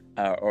men,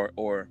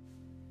 or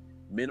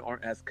men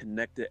aren't as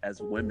connected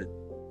as women.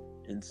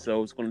 And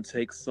so it's going to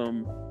take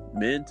some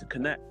men to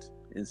connect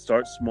and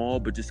start small,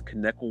 but just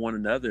connect with one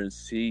another and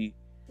see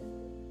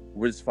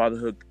where this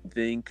fatherhood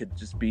thing could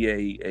just be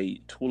a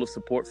tool of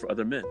support for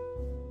other men.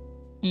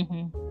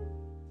 Mm-hmm.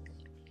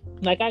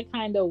 Like, I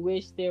kind of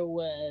wish there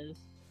was,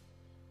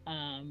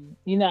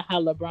 you know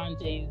how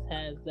LeBron James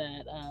has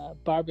that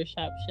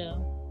barbershop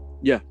show?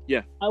 Yeah.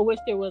 I wish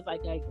there was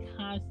like a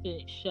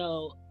constant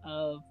show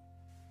of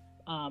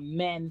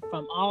men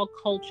from all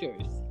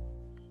cultures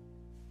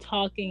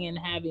talking and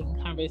having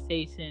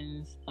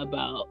conversations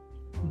about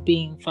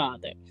being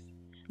fathers.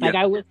 Like,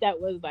 I wish that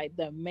was like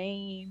the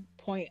main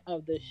point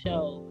of the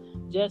show,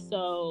 just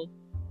so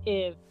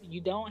if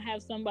you don't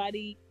have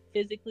somebody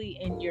physically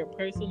in your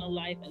personal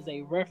life as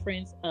a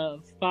reference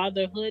of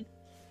fatherhood,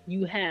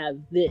 you have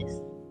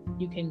this.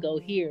 You can go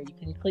here, you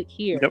can click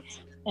here. Yep.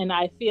 And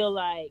I feel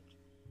like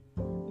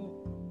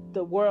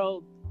the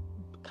world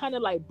kind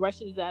of like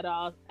brushes that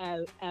off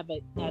as a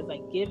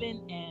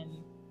given, and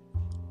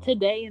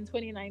today in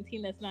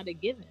 2019 that's not a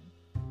given.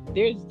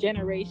 There's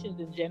generations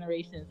and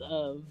generations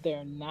of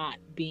there not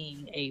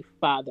being a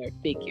father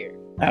figure.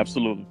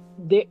 Absolutely.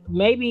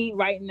 Maybe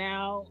right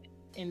now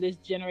in this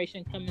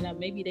generation coming up,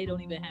 maybe they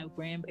don't even have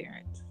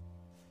grandparents.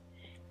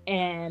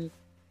 And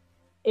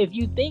if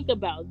you think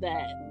about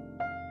that,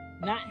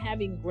 not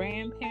having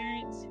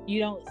grandparents,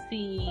 you don't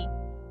see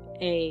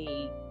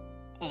a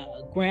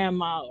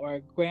grandma or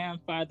a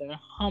grandfather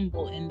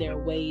humble in their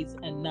ways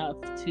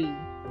enough to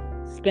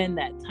spend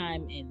that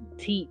time and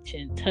teach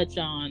and touch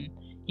on,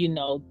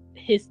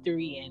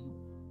 history and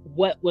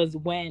what was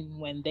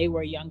when they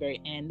were younger.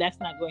 And that's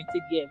not going to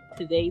give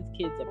today's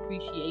kids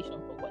appreciation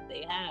for what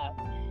they have.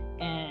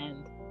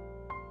 And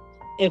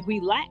if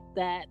we lack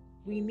that,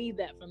 we need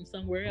that from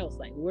somewhere else.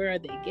 Like, where are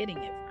they getting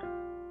it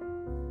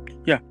from?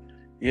 Yeah,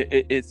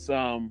 it is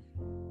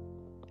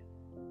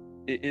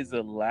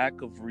a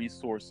lack of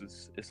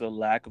resources. It's a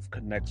lack of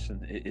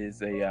connection. It is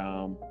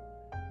the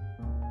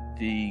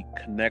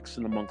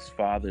connection amongst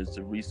fathers,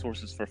 the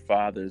resources for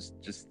fathers,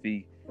 just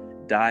the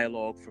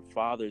dialogue for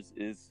fathers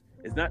is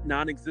not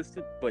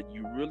non-existent, but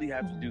you really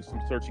have to do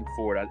some searching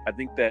for it. I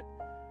think that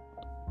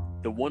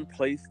the one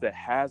place that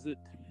has it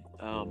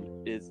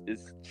is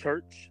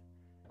church.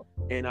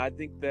 And I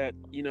think that,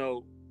 in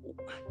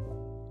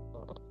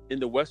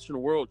the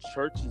Western world,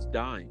 church is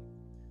dying,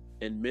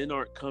 and men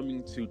aren't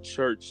coming to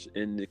church,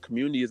 and the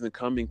community isn't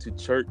coming to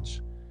church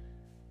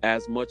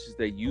as much as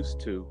they used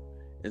to.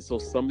 And so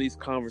some of these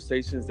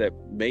conversations that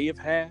may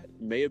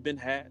have been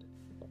had,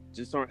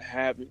 just aren't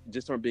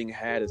being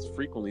had as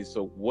frequently.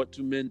 So what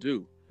do men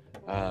do?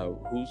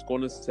 Who's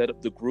going to set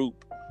up the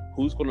group?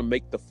 Who's going to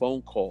make the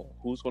phone call?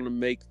 Who's going to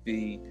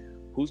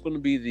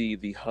be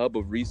the hub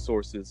of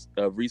resource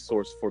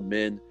for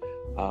men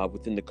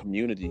within the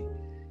community?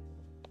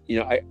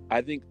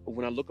 I think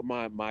when I look at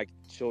my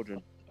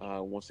children,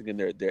 once again,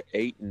 they're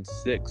 8 and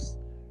 6.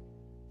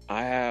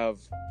 I have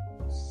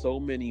so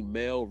many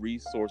male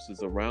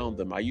resources around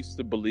them. I used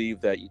to believe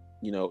that,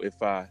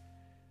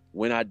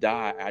 when I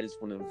die, I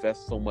just want to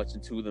invest so much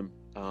into them.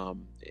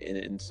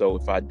 And so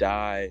if I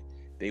die,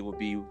 they will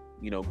be,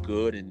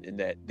 good and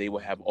that they will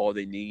have all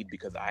they need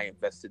because I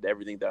invested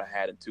everything that I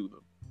had into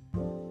them.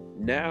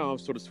 Now I've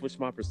sort of switched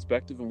my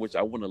perspective in which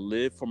I want to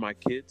live for my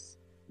kids,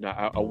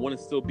 Now, I want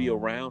to still be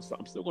around, so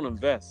I'm still going to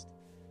invest,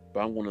 but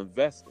I'm going to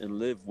invest and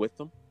live with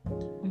them.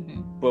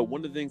 But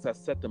one of the things I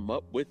set them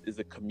up with is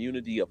a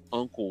community of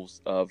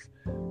uncles, of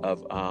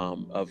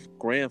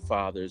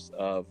grandfathers,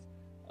 of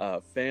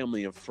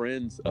family and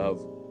friends,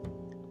 of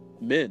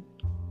men,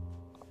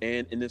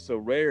 and it's a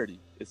rarity.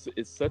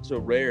 It's such a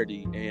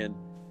rarity, and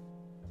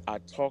I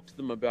talk to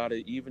them about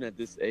it even at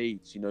this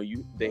age.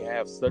 They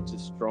have such a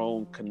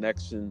strong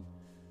connection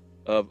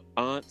of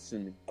aunts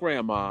and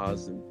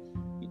grandmas, and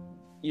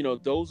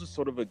those are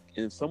sort of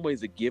in some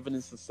ways a given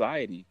in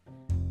society.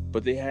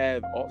 But they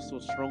have also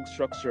a strong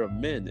structure of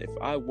men. If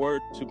I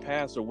were to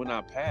pass, or when I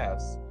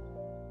pass,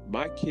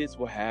 my kids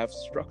will have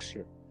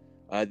structure.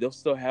 They'll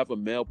still have a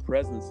male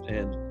presence,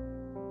 and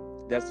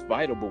that's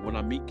vital. But when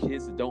I meet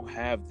kids that don't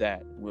have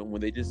that,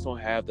 when they just don't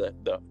have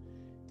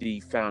the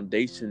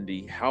foundation,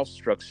 the house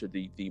structure,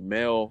 the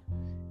male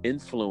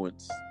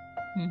influence,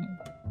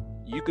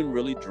 you can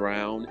really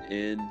drown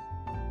in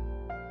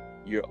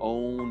your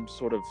own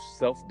sort of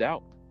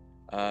self-doubt.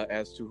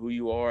 As to who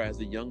you are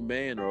as a young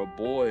man or a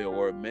boy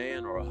or a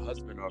man or a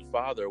husband or a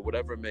father or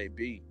whatever it may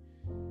be.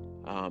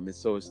 And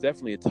so it's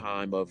definitely a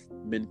time of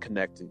men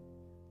connecting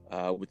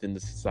within the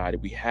society.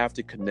 We have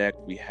to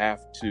connect. We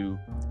have to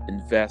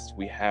invest.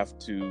 We have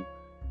to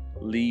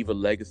leave a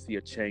legacy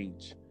of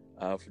change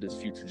for this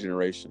future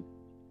generation.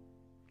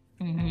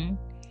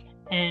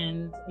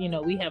 And,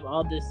 we have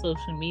all this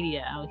social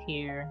media out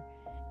here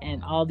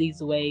and all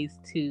these ways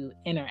to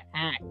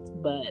interact,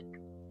 but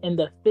in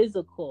the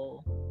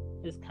physical,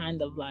 it's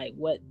kind of like,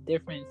 what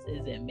difference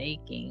is it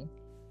making,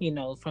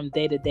 from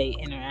day-to-day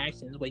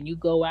interactions? When you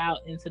go out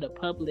into the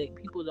public,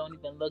 people don't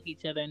even look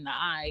each other in the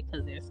eye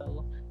because they're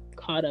so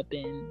caught up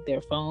in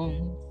their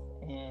phones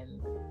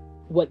and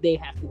what they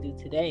have to do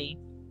today.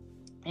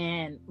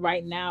 And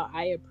right now,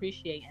 I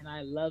appreciate and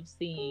I love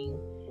seeing,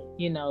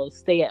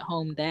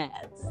 stay-at-home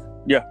dads.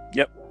 Yeah,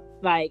 yep.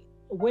 Like,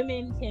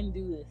 women can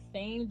do the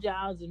same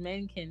jobs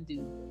men can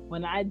do.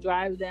 When I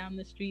drive down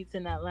the streets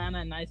in Atlanta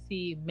and I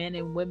see men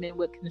and women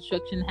with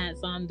construction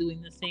hats on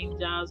doing the same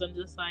jobs, I'm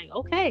just like,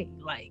 okay,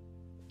 like,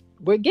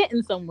 we're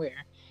getting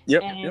somewhere.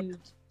 And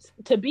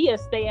to be a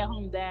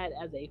stay-at-home dad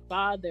as a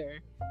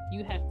father,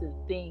 you have to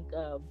think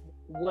of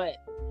what,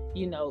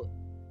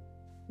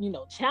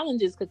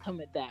 challenges could come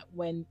with that.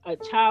 When a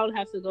child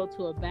has to go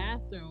to a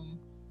bathroom,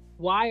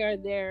 why are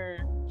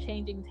there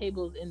changing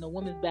tables in the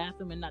women's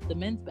bathroom and not the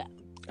men's bathroom?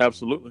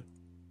 Absolutely.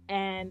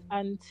 And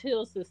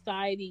until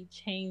society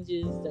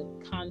changes the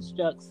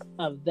constructs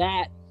of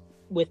that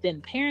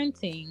within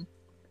parenting,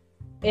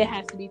 it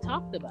has to be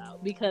talked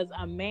about, because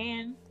a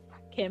man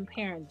can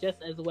parent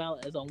just as well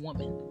as a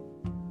woman.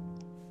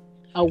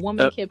 A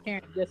woman can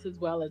parent just as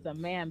well as a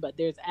man, but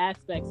there's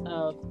aspects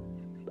of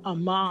a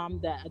mom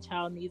that a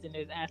child needs, and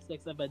there's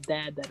aspects of a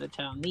dad that a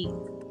child needs.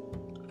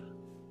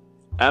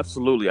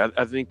 Absolutely.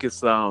 I think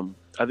it's I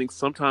think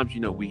sometimes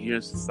we hear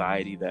in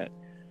society that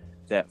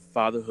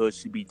fatherhood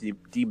should be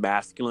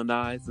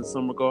demasculinized in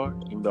some regard,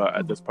 even though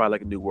that's probably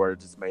like a new word I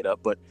just made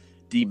up, but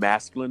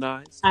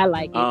demasculinized. I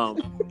like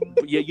it.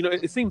 But yeah,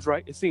 it seems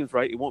right. It seems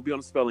right. It won't be on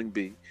the spelling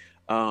bee,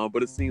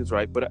 but it seems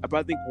right. But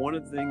I think one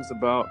of the things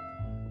about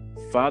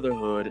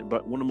fatherhood,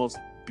 but one of the most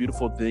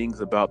beautiful things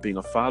about being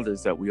a father,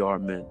 is that we are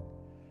men,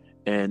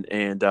 and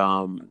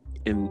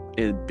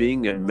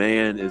being a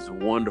man is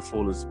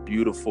wonderful. It's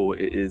beautiful.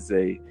 It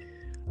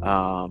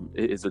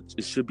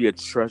should be a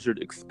treasured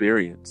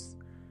experience.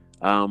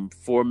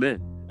 For men,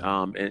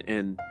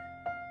 and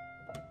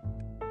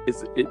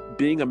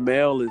being a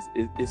male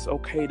it's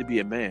okay to be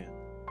a man.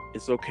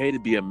 It's okay to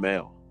be a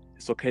male.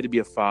 It's okay to be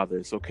a father.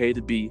 It's okay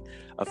to be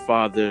a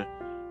father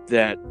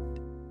that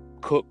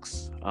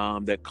cooks,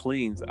 that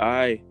cleans.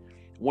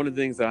 One of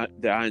the things that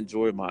I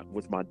enjoy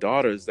with my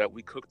daughter is that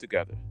we cook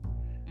together.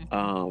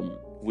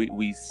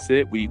 We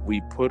sit,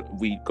 we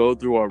go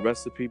through our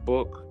recipe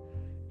book,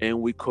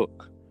 and we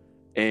cook.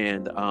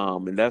 And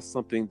that's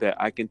something that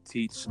I can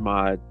teach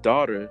my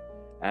daughter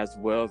as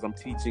well as I'm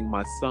teaching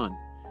my son,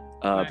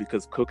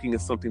 because cooking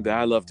is something that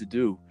I love to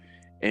do.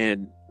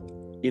 And,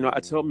 I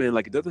tell men,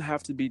 like, it doesn't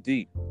have to be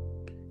deep.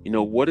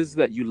 What is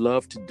that you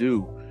love to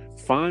do?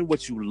 Find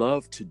what you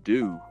love to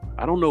do.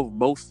 I don't know if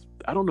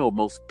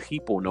most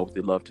people know what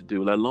they love to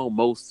do, let alone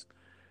most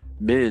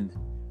men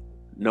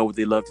know what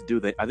they love to do.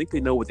 I think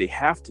they know what they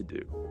have to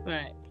do.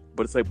 Right.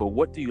 But it's like, but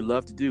what do you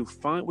love to do?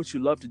 Find what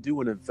you love to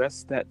do and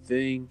invest that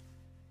thing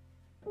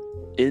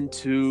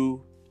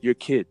into your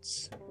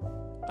kids.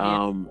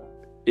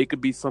 It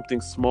could be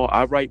something small.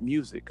 I write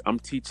music. I'm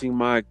teaching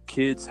my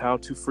kids how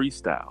to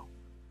freestyle.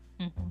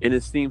 And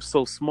it seems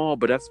so small,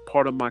 but that's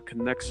part of my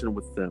connection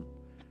with them.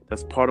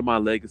 That's part of my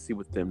legacy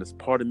with them. That's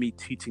part of me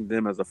teaching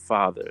them as a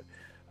father,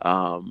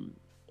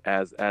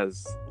 as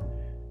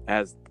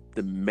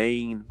the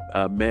main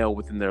male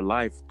within their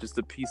life, just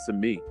a piece of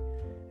me.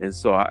 And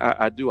so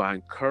I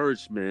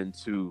encourage men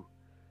to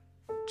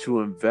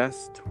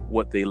invest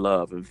what they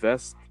love,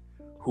 invest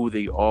who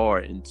they are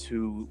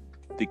into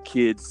the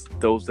kids,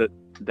 those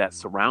that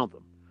surround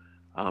them.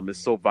 It's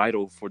so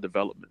vital for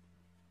development.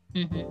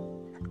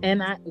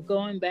 And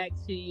going back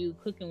to you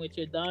cooking with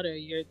your daughter,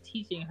 you're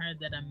teaching her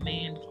that a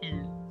man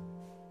can.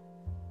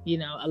 You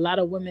know, a lot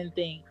of women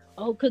think,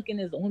 oh, cooking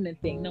is a woman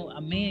thing. No,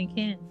 a man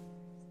can.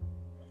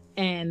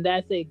 And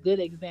that's a good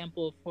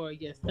example for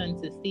your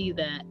son to see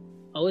that,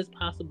 oh, it's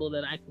possible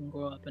that I can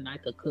grow up and I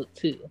could cook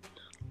too.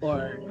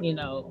 Or, you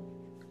know,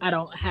 I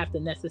don't have to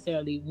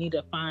necessarily need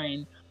to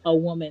find a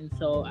woman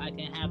so I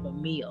can have a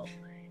meal.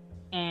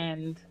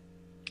 And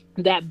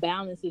that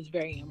balance is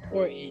very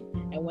important.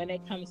 And when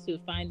it comes to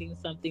finding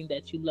something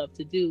that you love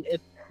to do,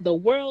 if the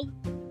world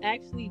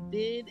actually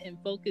did and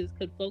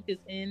could focus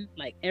in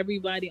like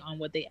everybody on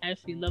what they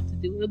actually love to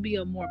do, it would be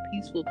a more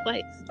peaceful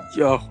place.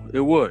 Yo, it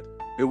would.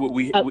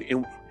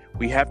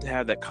 We have to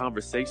have that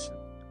conversation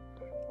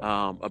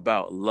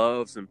about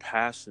loves and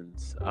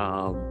passions,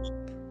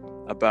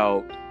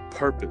 about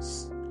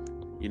purpose,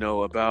 you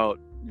know, about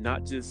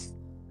not just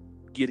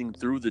getting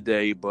through the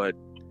day, but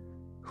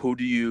who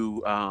do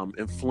you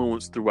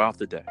influence throughout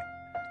the day?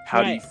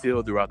 How do you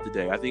feel throughout the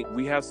day? I think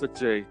we have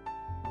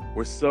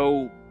we're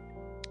so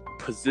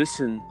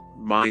position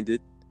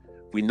minded.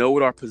 We know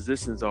what our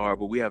positions are,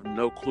 but we have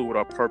no clue what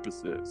our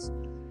purpose is.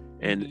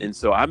 And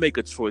so I make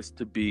a choice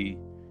to be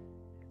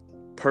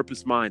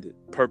purpose minded,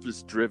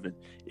 purpose driven.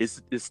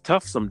 It's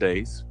tough some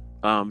days.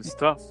 It's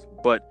tough,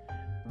 but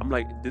I'm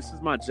like, this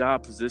is my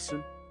job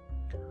position,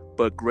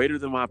 but greater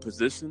than my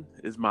position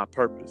is my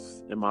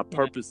purpose. And my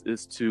purpose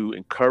is to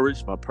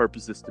encourage. My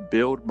purpose is to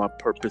build. My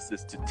purpose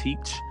is to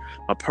teach.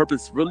 My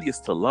purpose really is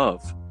to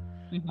love.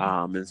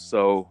 And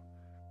so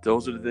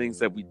those are the things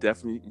that we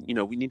definitely, you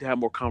know, we need to have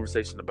more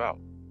conversation about.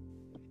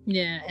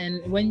 Yeah.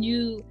 And when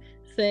you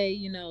say,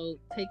 you know,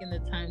 taking the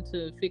time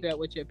to figure out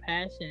what your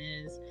passion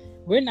is,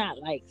 we're not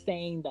like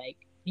saying like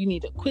you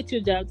need to quit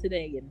your job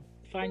today and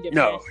find your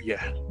passion.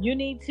 Yeah. You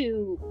need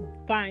to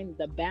find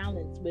the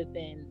balance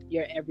within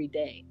your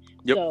everyday.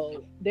 Yep.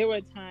 So there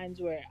were times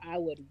where I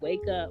would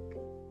wake up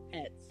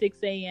at 6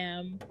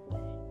 a.m.,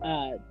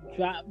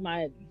 drop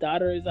my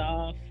daughters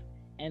off,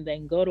 and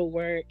then go to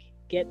work,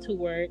 get to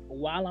work.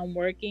 While I'm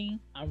working,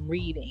 I'm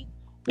reading,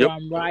 or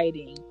I'm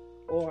writing,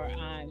 or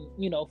I'm,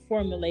 you know,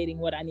 formulating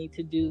what I need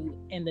to do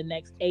in the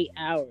next 8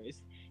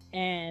 hours.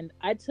 And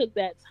I took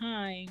that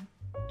time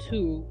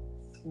to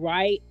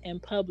write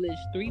and publish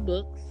 3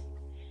 books.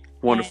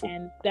 Wonderful.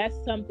 And that's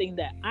something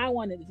that I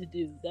wanted to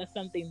do. That's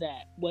something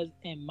that was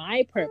in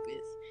my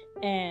purpose.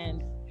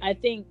 And I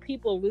think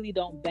people really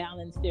don't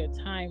balance their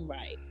time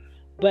right,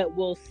 but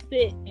will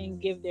sit and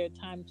give their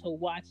time to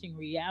watching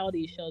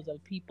reality shows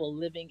of people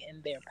living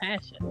in their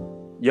passion.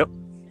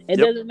 It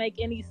doesn't make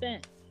any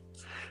sense.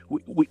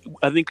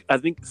 I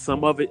think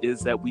some of it is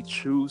that we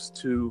choose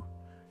to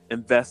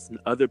invest in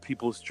other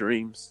people's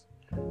dreams,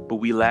 but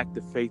we lack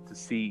the faith to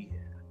see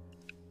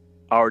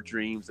our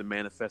dreams and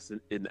manifest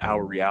in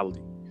our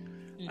reality.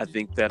 I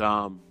think that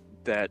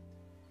that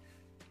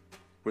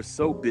we're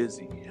so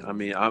busy. I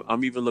mean,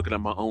 I'm even looking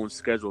at my own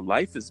schedule.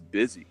 Life is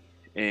busy,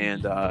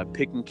 and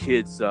picking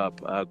kids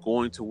up,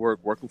 going to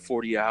work, working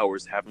 40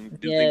 hours, having to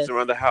do things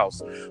around the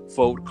house,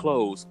 fold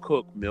clothes,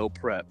 cook, meal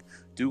prep,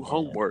 do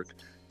homework,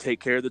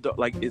 take care of the dog.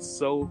 Like, it's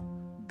so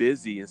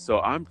busy. And so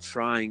I'm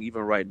trying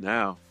even right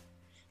now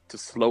to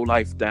slow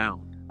life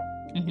down.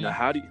 You know,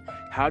 how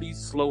do you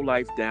slow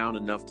life down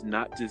enough to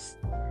not just,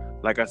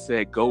 like I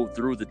said, go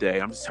through the day?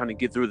 I'm just trying to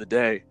get through the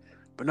day.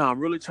 But no, I'm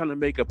really trying to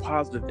make a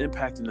positive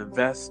impact and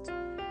invest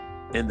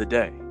in the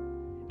day.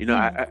 You know,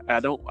 I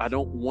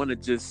don't want to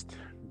just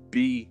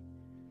be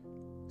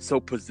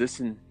so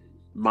position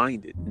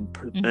minded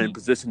and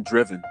position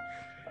driven.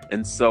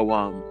 And so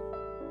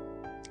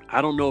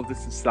I don't know if the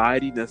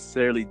society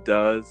necessarily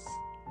does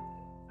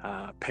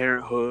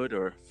parenthood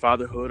or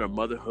fatherhood or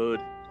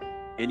motherhood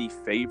any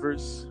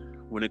favors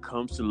when it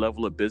comes to the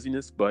level of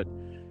busyness, but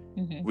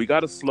we got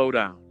to slow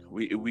down.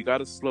 We got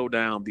to slow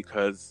down,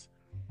 because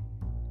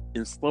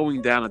in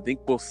slowing down, I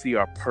think we'll see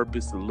our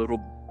purpose a little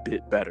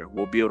bit better.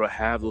 We'll be able to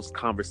have those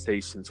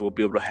conversations. We'll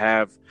be able to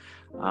have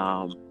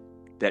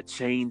that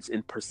change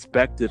in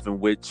perspective, in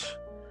which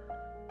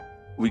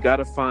we got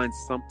to find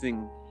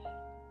something,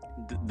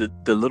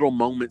 the little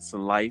moments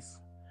in life,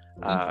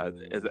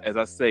 as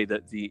I say,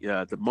 that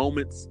the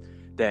moments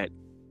that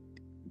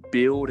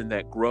build and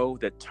that grow,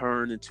 that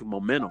turn into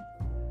momentum.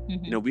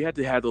 You know, we had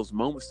to have those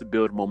moments to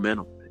build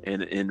momentum.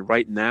 And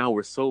right now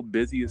we're so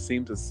busy, it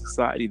seems, in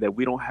society, that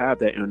we don't have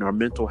that, and our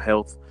mental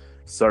health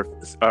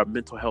suffers,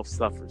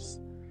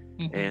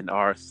 and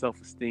our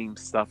self-esteem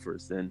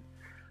suffers, and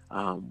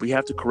we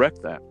have to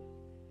correct that.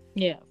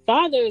 Yeah,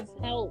 fathers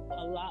help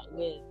a lot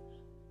with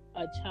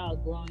a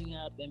child growing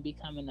up and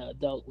becoming an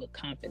adult with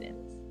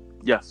confidence.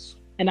 Yes.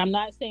 And I'm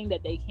not saying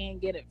that they can't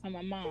get it from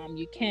a mom.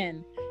 You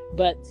can,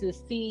 but to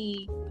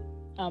see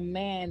a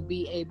man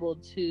be able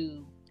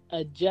to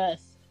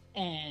adjust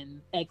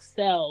and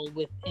excel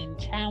within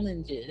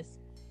challenges,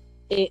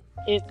 it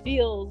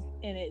feels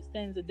and it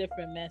sends a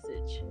different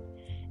message.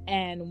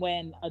 And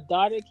when a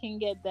daughter can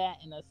get that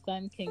and a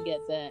son can get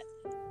that,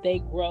 they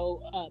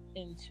grow up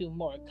into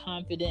more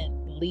confident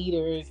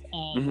leaders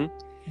and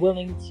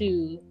willing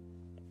to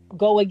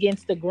go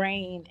against the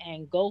grain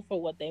and go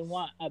for what they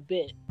want a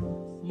bit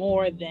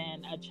more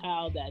than a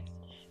child that's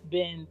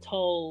been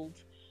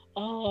told,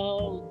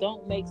 oh,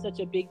 don't make such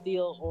a big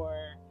deal, or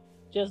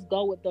just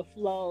go with the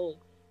flow.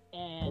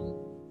 And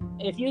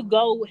if you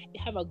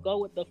have a go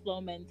with the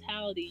flow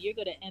mentality, you're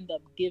going to end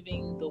up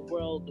giving the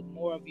world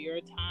more of your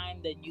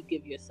time than you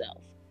give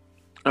yourself.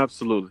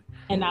 Absolutely.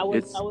 And I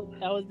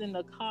was in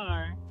the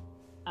car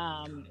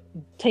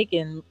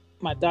taking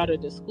my daughter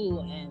to school,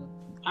 and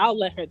I'll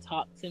let her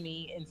talk to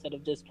me instead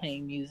of just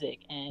playing music.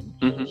 And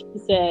she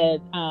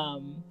said,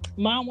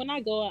 Mom, when I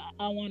go,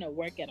 I want to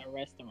work at a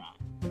restaurant.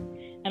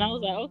 And I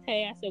was like,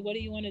 okay. I said, what do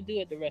you want to do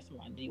at the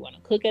restaurant? Do you want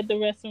to cook at the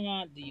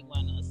restaurant? Do you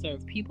want to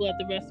serve people at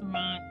the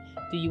restaurant?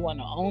 Do you want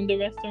to own the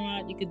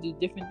restaurant? You could do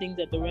different things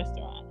at the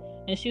restaurant.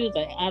 And she was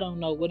like, I don't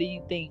know. What do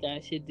you think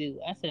I should do?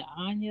 I said,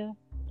 Anya,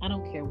 I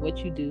don't care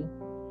what you do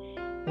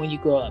when you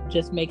grow up.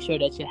 Just make sure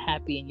that you're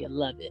happy and you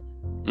love it.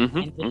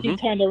 And so she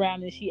turned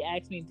around and she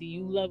asked me, do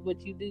you love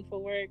what you do for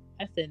work?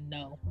 I said,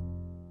 no.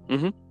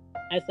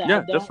 I said,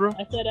 yeah, that's right.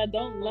 I said, I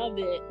don't love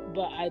it,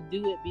 but I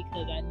do it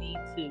because I need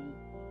to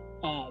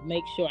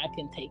make sure I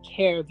can take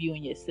care of you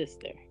and your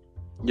sister.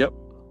 Yep.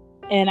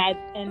 And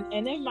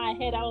in my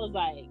head, I was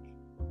like,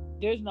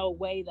 there's no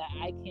way that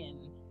I can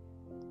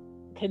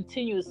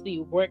continuously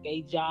work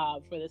a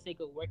job for the sake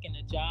of working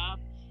a job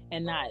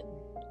and not,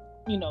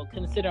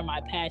 consider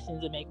my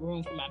passions and make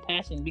room for my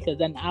passion, because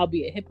then I'll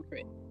be a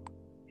hypocrite.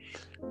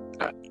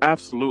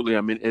 Absolutely.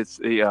 I mean,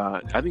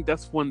 I think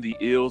that's one of the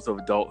ills of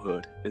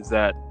adulthood, is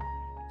that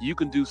you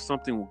can do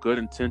something with good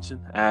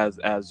intention as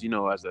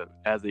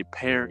a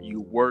parent.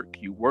 You work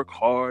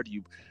hard,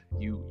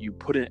 you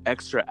put in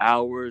extra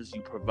hours,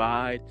 you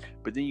provide,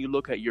 but then you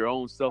look at your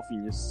own self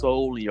and your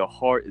soul and your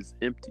heart is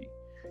empty.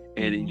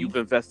 And you've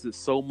invested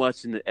so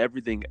much into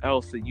everything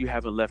else that you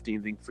haven't left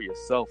anything for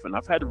yourself. And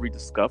I've had to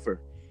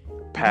rediscover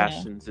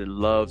passions and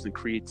loves and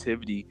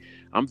creativity.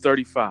 I'm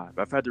 35.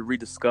 I've had to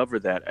rediscover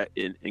that.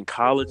 In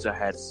college, I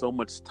had so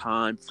much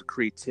time for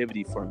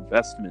creativity, for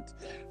investment,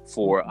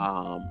 for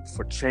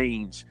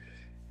change,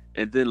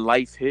 and then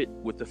life hit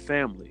with the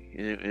family,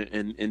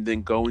 and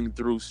then going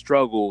through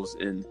struggles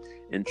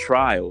and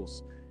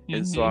trials.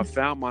 And so I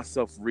found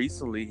myself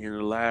recently in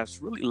the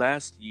last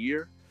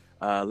year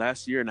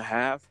and a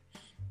half,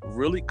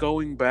 really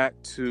going back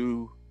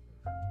to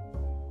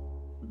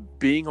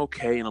being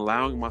okay and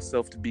allowing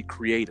myself to be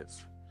creative.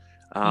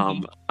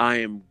 I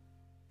am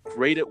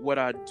great at what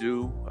I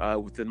do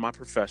within my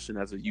profession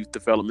as a youth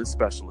development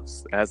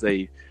specialist, as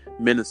a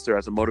minister,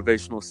 as a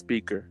motivational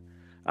speaker.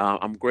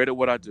 I'm great at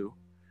what I do.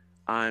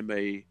 I'm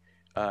a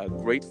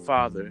great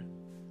father.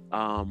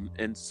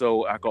 And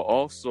so I could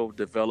also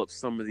develop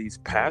some of these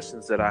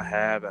passions that I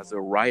have as a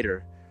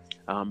writer,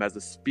 as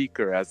a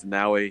speaker, as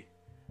now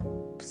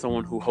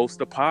someone who hosts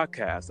a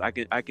podcast.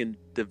 I can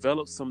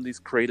develop some of these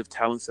creative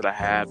talents that I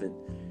have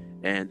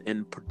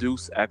and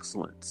produce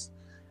excellence.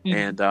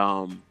 And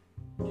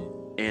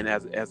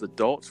as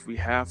adults, we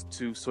have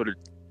to sort of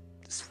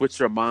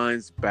switch our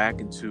minds back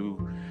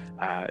into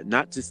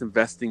not just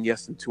investing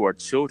into our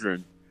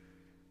children,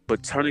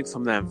 but turning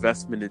some of that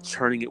investment and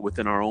churning it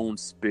within our own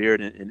spirit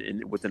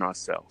and within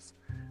ourselves.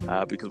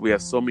 Because we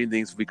have so many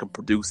things we can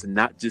produce, and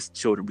not just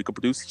children. We can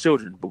produce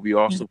children, but we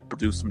also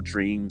produce some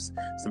dreams,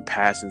 some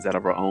passions out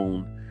of our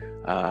own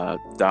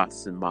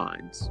thoughts and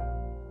minds.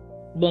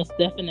 Most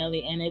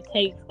definitely. And it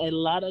takes a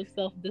lot of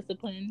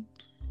self-discipline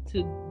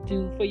to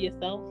do for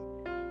yourself.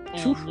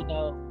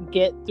 And,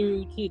 get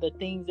through to the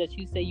things that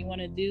you say you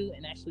want to do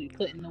and actually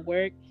put in the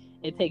work.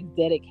 It takes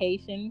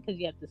dedication, because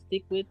you have to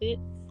stick with it.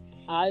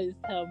 I always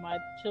tell my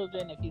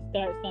children, if you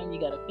start something,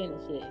 you got to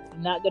finish it. If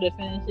you're not going to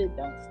finish it,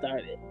 don't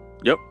start it.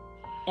 Yep.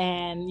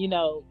 And,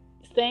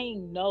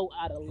 saying no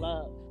out of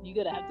love, you're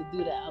going to have to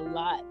do that a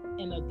lot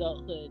in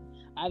adulthood.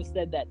 I've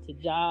said that to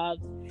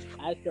jobs.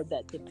 I've said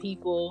that to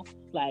people.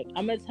 Like,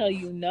 I'm going to tell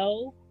you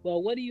no.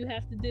 Well, what do you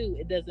have to do?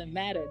 It doesn't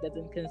matter. It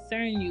doesn't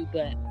concern you.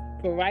 But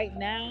for right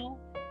now,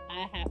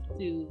 I have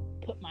to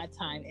put my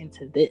time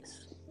into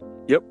this.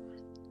 Yep.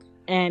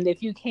 And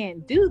if you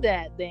can't do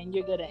that, then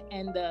you're going to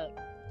end up,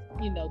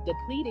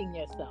 depleting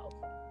yourself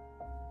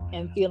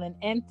and feeling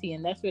empty.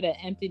 And that's where that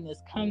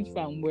emptiness comes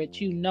from, where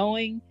you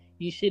knowing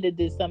you should have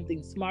did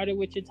something smarter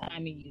with your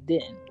time and you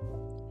didn't.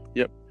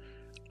 Yep.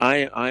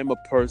 I'm a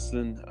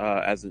person,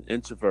 as an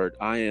introvert,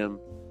 my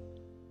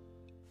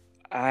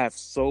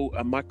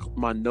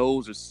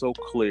no's are so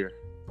clear.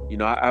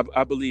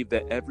 I believe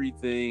that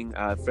everything,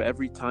 for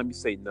every time you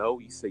say no,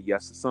 you say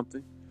yes to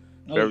something.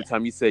 Every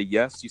time you say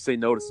yes, you say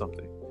no to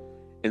something.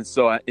 And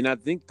so, I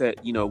think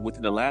that,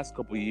 within the last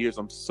couple of years,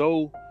 I'm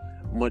so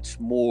much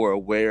more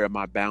aware of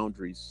my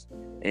boundaries,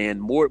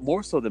 and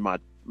more so than my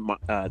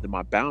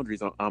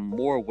boundaries. I'm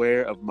more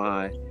aware of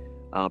my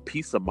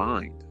peace of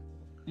mind.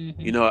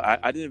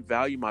 I didn't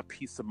value my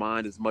peace of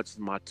mind as much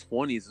in my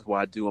 20s as what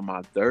I do in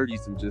my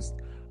 30s, and just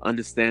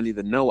understanding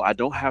that, no, I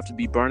don't have to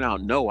be burnt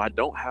out. No, I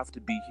don't have to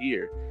be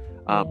here.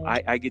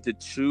 I get to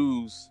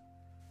choose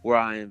where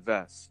I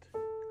invest.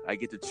 I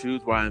get to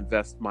choose where I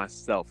invest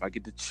myself. I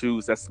get to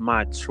choose. That's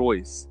my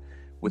choice,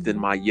 within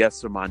my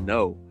yes or my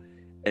no.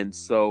 And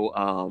so,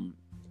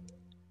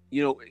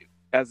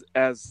 as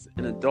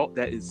an adult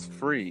that is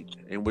free,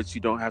 in which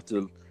you don't have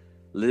to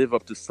live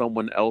up to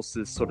someone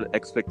else's sort of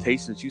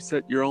expectations, you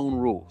set your own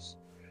rules,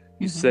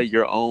 you set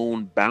your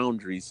own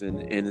boundaries,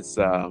 and it's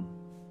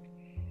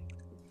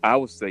I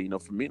would say,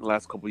 for me in the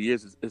last couple of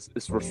years,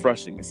 it's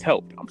refreshing. It's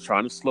helped. I'm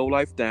trying to slow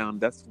life down.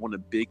 That's one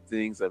of the big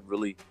things that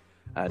really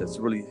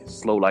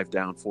slow life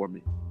down for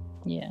me.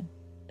 Yeah,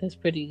 that's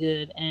pretty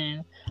good.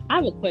 And I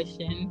have a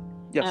question.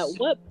 Yes. At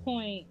what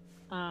point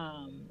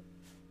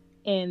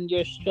in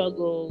your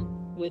struggle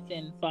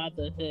within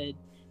fatherhood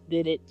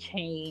did it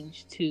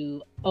change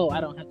to, oh,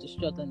 I don't have to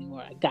struggle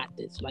anymore, I got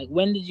this? Like,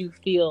 when did you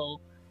feel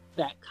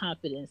that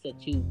confidence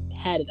that you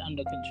had it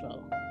under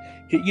control?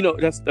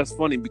 That's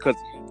funny, because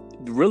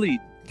really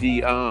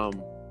the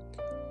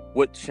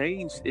what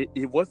changed,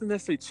 it wasn't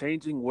necessarily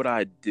changing what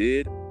I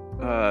did,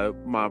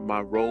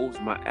 my roles,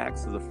 my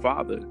acts as a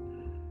father.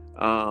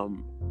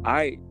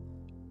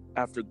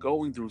 After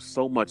going through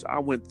so much, I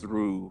went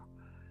through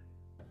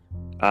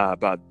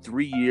about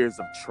 3 years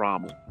of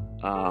trauma,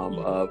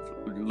 of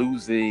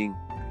losing.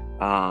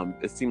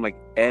 It seemed like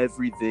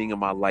everything in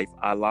my life,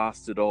 I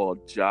lost it all: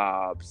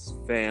 jobs,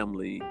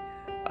 family,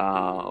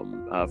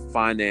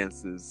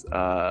 finances,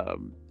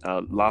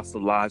 loss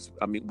of lives.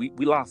 I mean,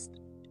 we lost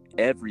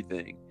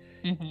everything.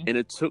 And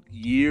it took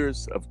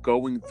years of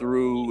going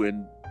through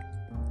and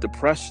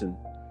depression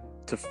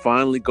to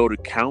finally go to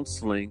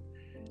counseling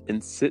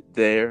and sit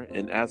there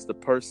and ask the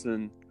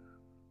person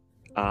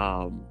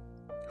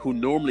who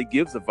normally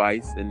gives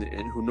advice and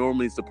who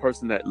normally is the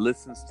person that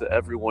listens to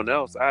everyone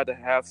else. I had to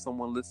have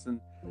someone listen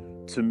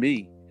to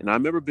me. And I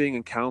remember being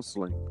in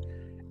counseling,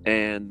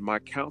 and my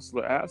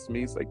counselor asked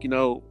me, he's like,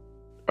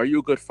 are you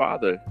a good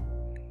father?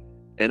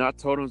 And I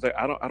told him, I was like,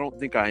 I don't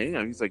think I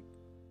am. He's like,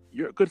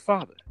 you're a good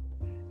father.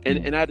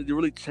 And I had to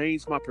really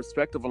change my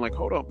perspective. I'm like,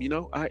 hold on,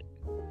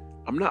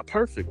 I'm not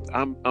perfect.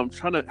 I'm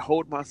trying to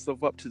hold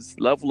myself up to this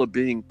level of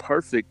being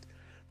perfect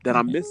that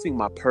I'm missing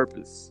my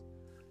purpose.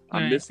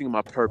 I'm missing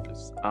my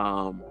purpose.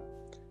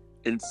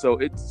 And so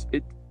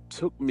it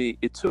took me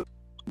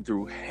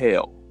through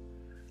hell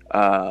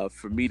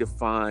for me to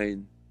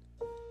find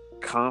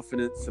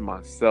confidence in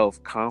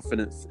myself,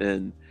 confidence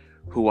in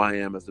who I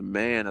am as a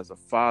man, as a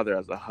father,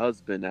 as a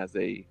husband, as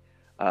a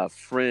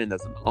friend,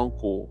 as an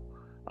uncle,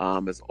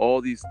 as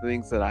all these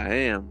things that I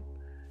am.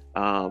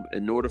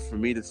 In order for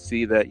me to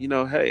see that,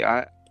 hey,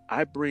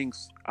 I bring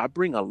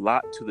a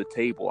lot to the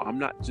table. I'm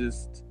not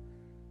just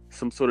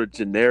some sort of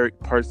generic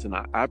person.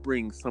 I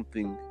bring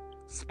something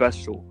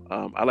special.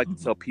 I like to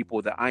tell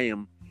people that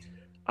I'm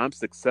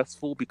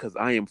successful because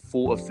I am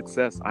full of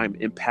success. I'm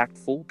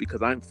impactful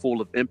because I'm full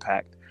of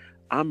impact.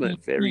 I'm a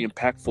very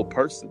impactful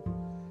person,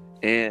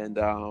 and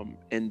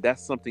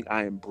that's something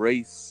I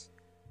embrace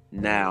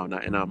now,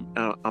 and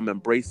I'm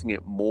embracing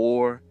it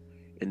more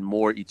and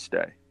more each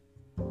day.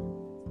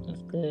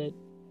 That's good.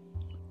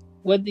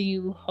 What do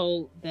you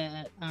hope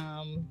that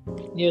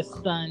your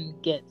son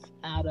gets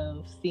out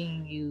of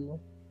seeing you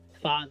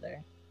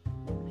father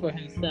for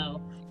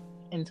himself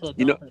into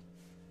adulthood?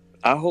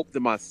 I hope that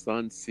my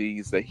son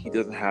sees that he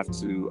doesn't have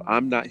to.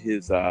 I'm not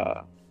his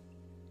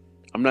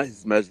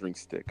measuring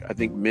stick. I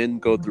think men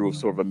go through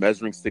sort of a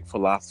measuring stick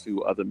philosophy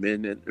with other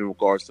men in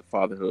regards to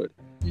fatherhood.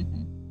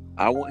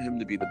 I want him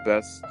to be the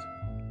best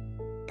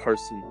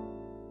person,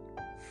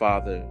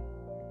 father,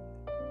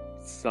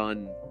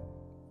 son,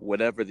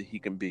 whatever that he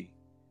can be,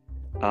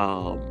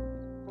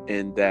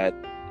 and that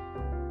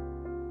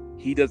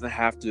he doesn't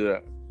have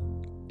to.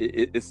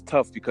 It's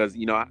tough because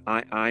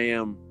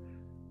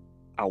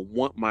I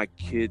want my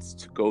kids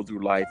to go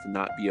through life and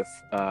not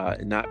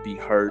be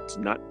hurt,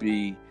 not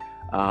be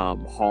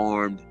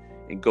harmed,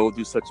 and go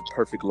through such a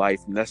perfect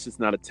life, and that's just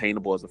not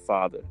attainable as a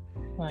father.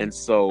 Right. And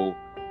so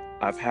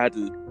I've had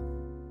to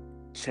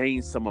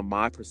change some of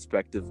my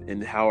perspective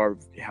in how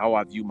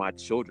I view my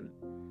children.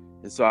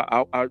 And so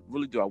I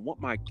really do. I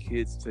want my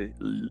kids to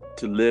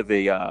live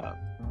a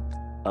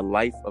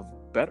life of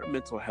better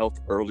mental health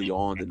early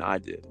on than I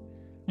did.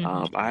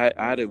 I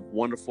had a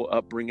wonderful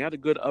upbringing. I had a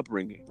good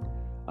upbringing.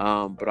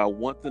 But I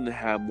want them to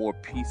have more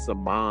peace of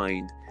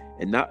mind,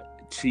 and not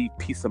achieve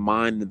peace of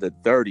mind in the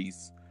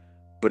 30s,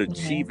 but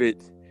achieve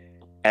it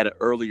at an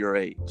earlier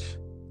age.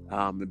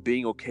 And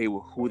being okay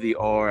with who they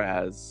are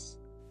as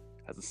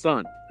a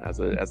son,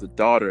 as a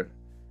daughter,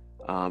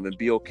 and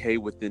be okay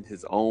within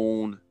his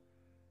own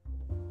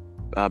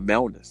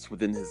maleness,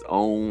 within his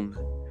own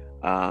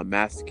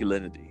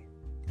masculinity.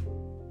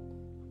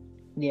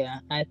 Yeah,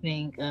 I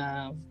think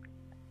and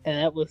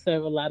that will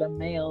serve a lot of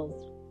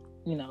males,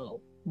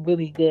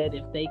 really good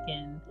if they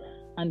can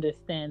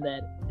understand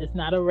that it's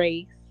not a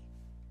race,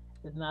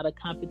 it's not a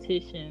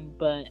competition,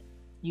 but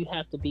you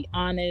have to be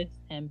honest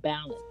and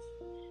balanced.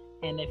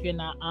 And if you're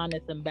not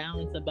honest and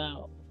balanced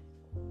about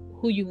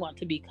who you want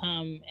to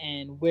become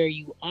and where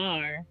you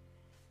are,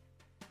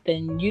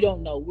 then you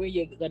don't know where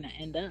you're going to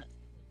end up.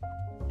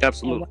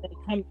 Absolutely.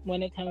 And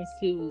when it comes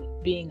to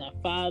being a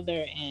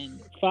father and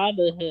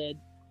fatherhood,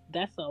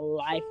 that's a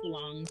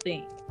lifelong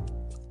thing.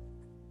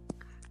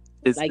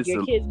 Like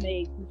your kids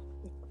may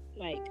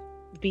like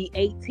be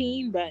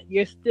 18, but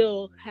you're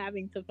still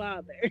having to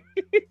father.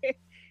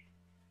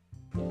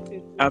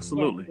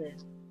 Absolutely.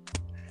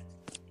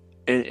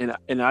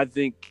 And I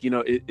think, you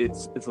know,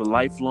 it's a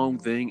lifelong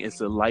thing.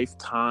 It's a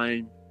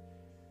lifetime.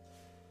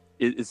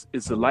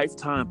 It's a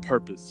lifetime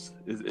purpose.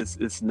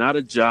 It's not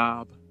a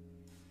job.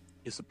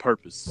 It's a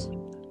purpose.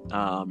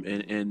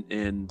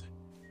 And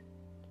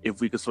if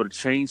we could sort of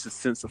change the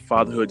sense of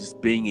fatherhood just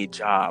being a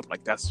job,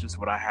 like that's just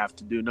what I have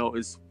to do. No,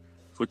 it's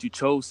what you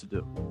chose to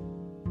do.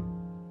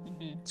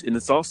 Mm-hmm. And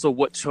it's also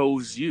what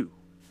chose you.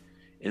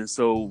 And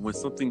so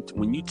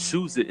when you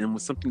choose it and when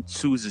something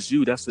chooses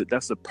you, that's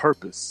a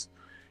purpose.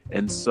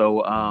 And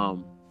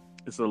so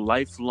it's a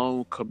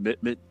lifelong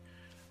commitment.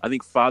 I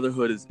think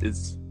fatherhood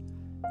is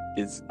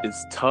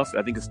tough.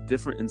 I think it's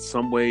different in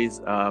some ways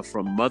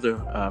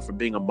from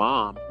being a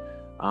mom,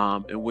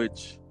 in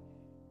which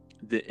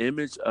the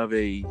image of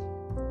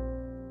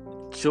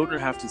children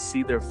have to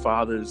see their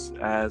fathers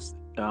as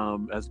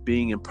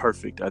being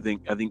imperfect. I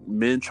think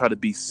men try to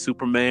be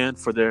Superman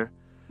for their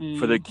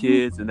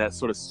kids, and that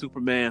sort of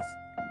Superman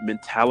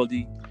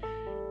mentality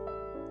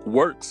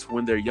works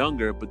when they're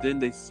younger, but then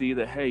they see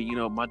that, hey, you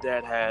know, my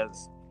dad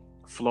has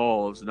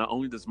flaws. Not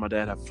only does my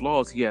dad have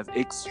flaws, he has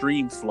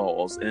extreme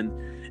flaws,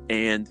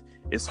 and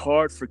it's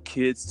hard for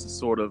kids to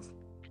sort of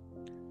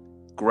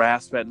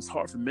grasp that, and it's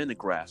hard for men to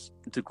grasp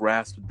that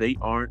they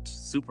aren't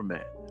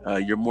Superman.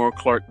 You're more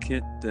Clark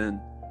Kent than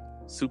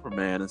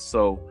Superman. And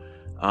so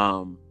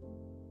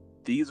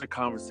these are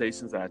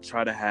conversations that I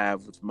try to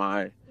have with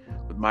my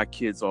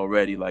kids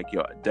already. Like,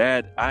 yo,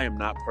 Dad, I am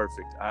not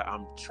perfect.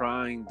 I'm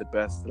trying the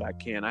best that I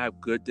can. I have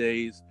good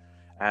days,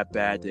 I have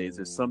bad days.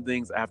 There's some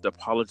things I have to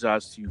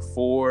apologize to you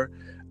for.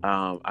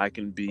 I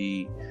can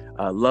be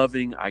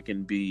loving, I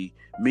can be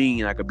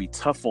mean, I can be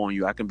tough on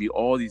you, I can be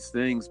all these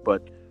things,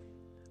 but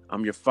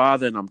I'm your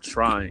father, and I'm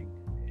trying,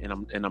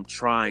 and I'm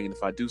trying. And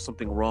if I do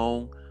something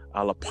wrong,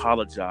 I'll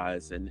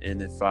apologize. And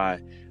if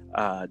I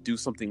do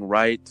something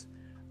right,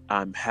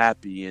 I'm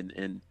happy.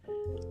 And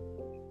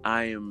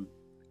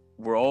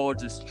we're all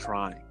just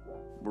trying.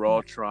 We're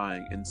all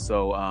trying. And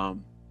so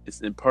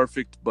it's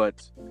imperfect,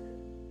 but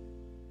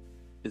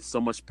it's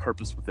so much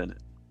purpose within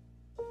it.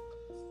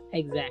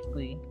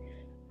 Exactly.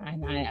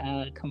 And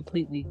I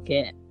completely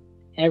get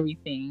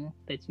everything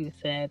that you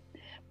said.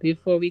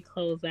 Before we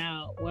close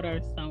out, what are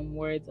some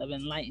words of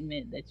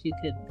enlightenment that you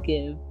could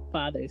give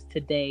fathers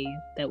today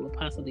that would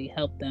possibly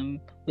help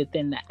them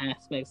within the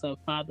aspects of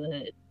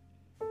fatherhood?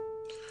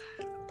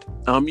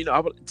 You know, I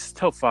would just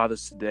tell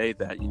fathers today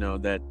that, you know,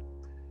 that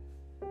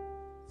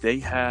they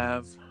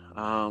have,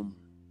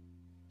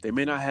 they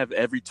may not have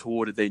every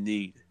tool that they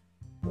need.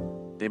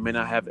 They may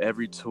not have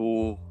every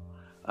tool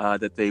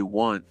that they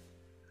want,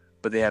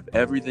 but they have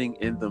everything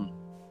in them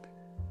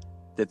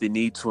that they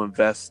need to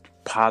invest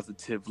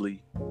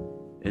positively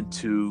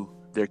into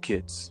their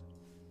kids.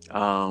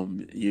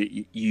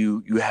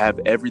 You have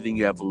everything.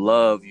 You have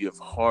love, you have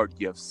heart,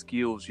 you have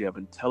skills, you have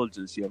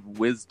intelligence, you have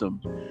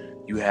wisdom,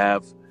 you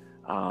have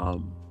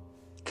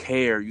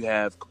care, you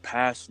have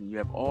compassion, you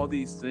have all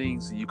these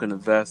things that you can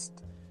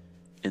invest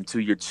into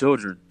your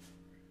children,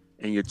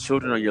 and your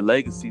children are your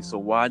legacy. So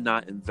why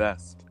not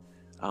invest?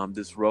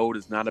 This road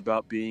is not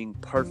about being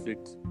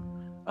perfect,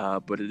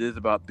 but it is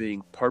about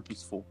being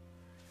purposeful.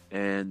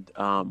 And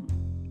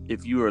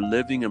if you are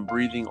living and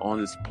breathing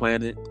on this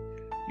planet,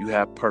 you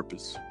have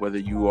purpose, whether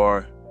you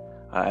are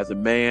as a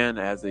man,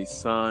 as a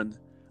son,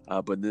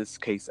 but in this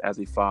case, as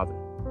a father.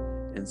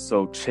 And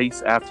so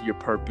chase after your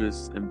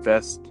purpose,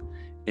 invest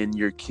in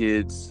your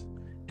kids,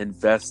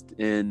 invest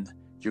in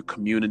your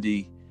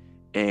community,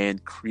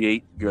 and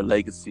create your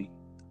legacy,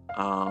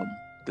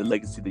 the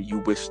legacy that you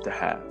wish to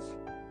have.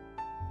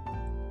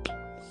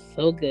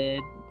 So good.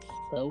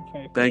 So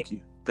perfect.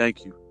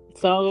 Thank you.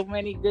 So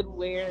many good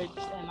words,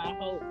 and I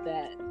hope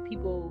that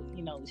people,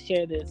 you know,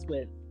 share this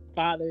with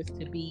fathers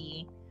to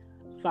be,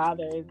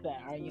 fathers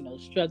that are, you know,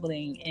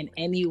 struggling in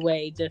any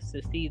way, just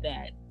to see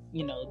that,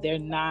 you know, they're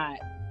not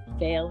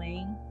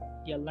failing,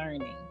 you're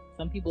learning.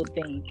 Some people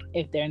think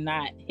if they're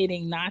not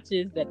hitting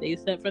notches that they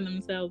set for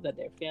themselves, that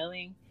they're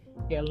failing.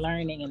 You're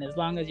learning, and as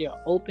long as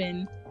you're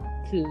open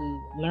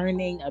to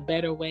learning a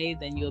better way,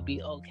 then you'll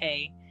be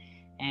okay.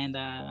 And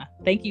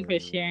thank you for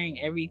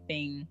sharing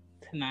everything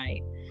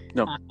tonight.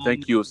 No,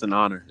 thank you. It's an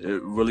honor.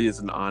 It really is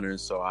an honor.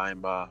 So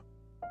I'm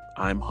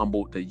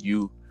humbled that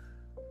you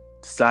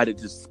decided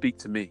to speak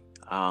to me.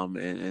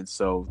 And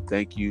so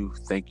thank you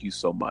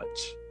so much.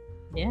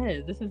 Yeah,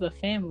 this is a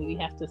family. We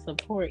have to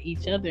support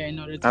each other in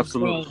order to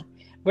Absolutely grow.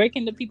 Where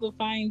can the people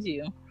find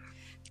you?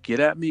 Get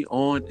at me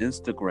on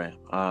Instagram,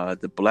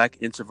 the Black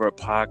Introvert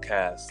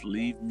Podcast.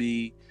 Leave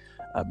me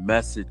a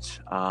message,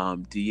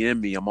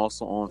 DM me. I'm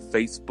also on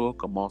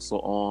Facebook. I'm also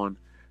on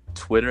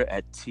Twitter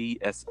at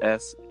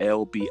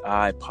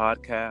TSSLBI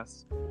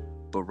Podcast.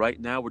 But right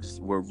now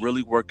we're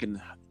really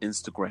working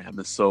Instagram,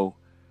 and so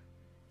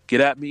get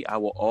at me. I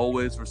will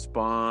always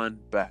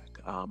respond back,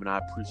 and I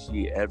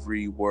appreciate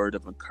every word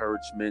of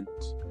encouragement,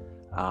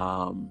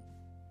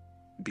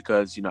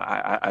 because, you know,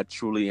 I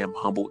truly am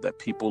humbled that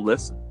people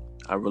listen.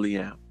 I really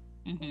am.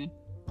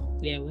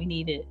 Yeah, we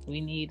need it.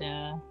 We need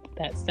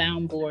that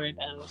soundboard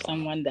of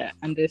someone that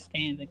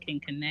understands and can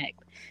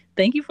connect.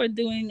 Thank you for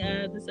doing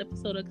this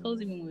episode of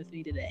Cozy Moon with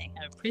me today.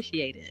 I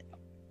appreciate it.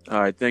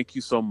 All right. Thank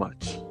you so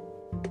much.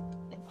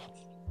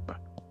 Bye.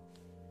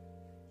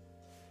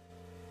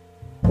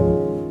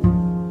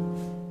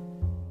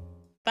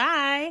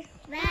 Bye.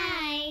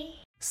 Bye.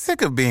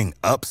 Sick of being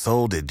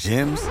upsold at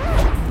gyms?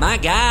 My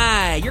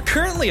guy, you're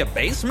currently a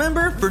base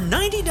member? For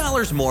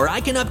 $90 more, I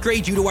can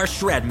upgrade you to our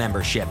Shred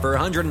membership. For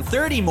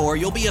 $130 more,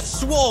 you'll be a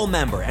Swole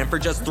member. And for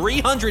just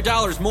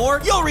 $300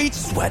 more, you'll reach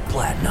Sweat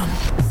Platinum.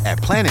 At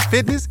Planet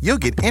Fitness, you'll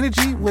get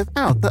energy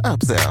without the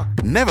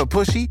upsell. Never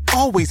pushy,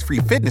 always free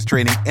fitness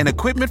training and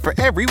equipment for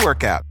every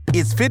workout.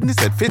 It's fitness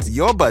that fits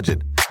your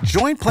budget.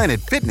 Join Planet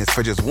Fitness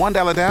for just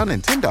 $1 down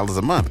and $10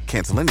 a month.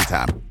 Cancel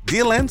anytime.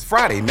 Deal ends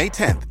Friday, May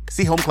 10th.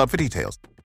 See Home Club for details.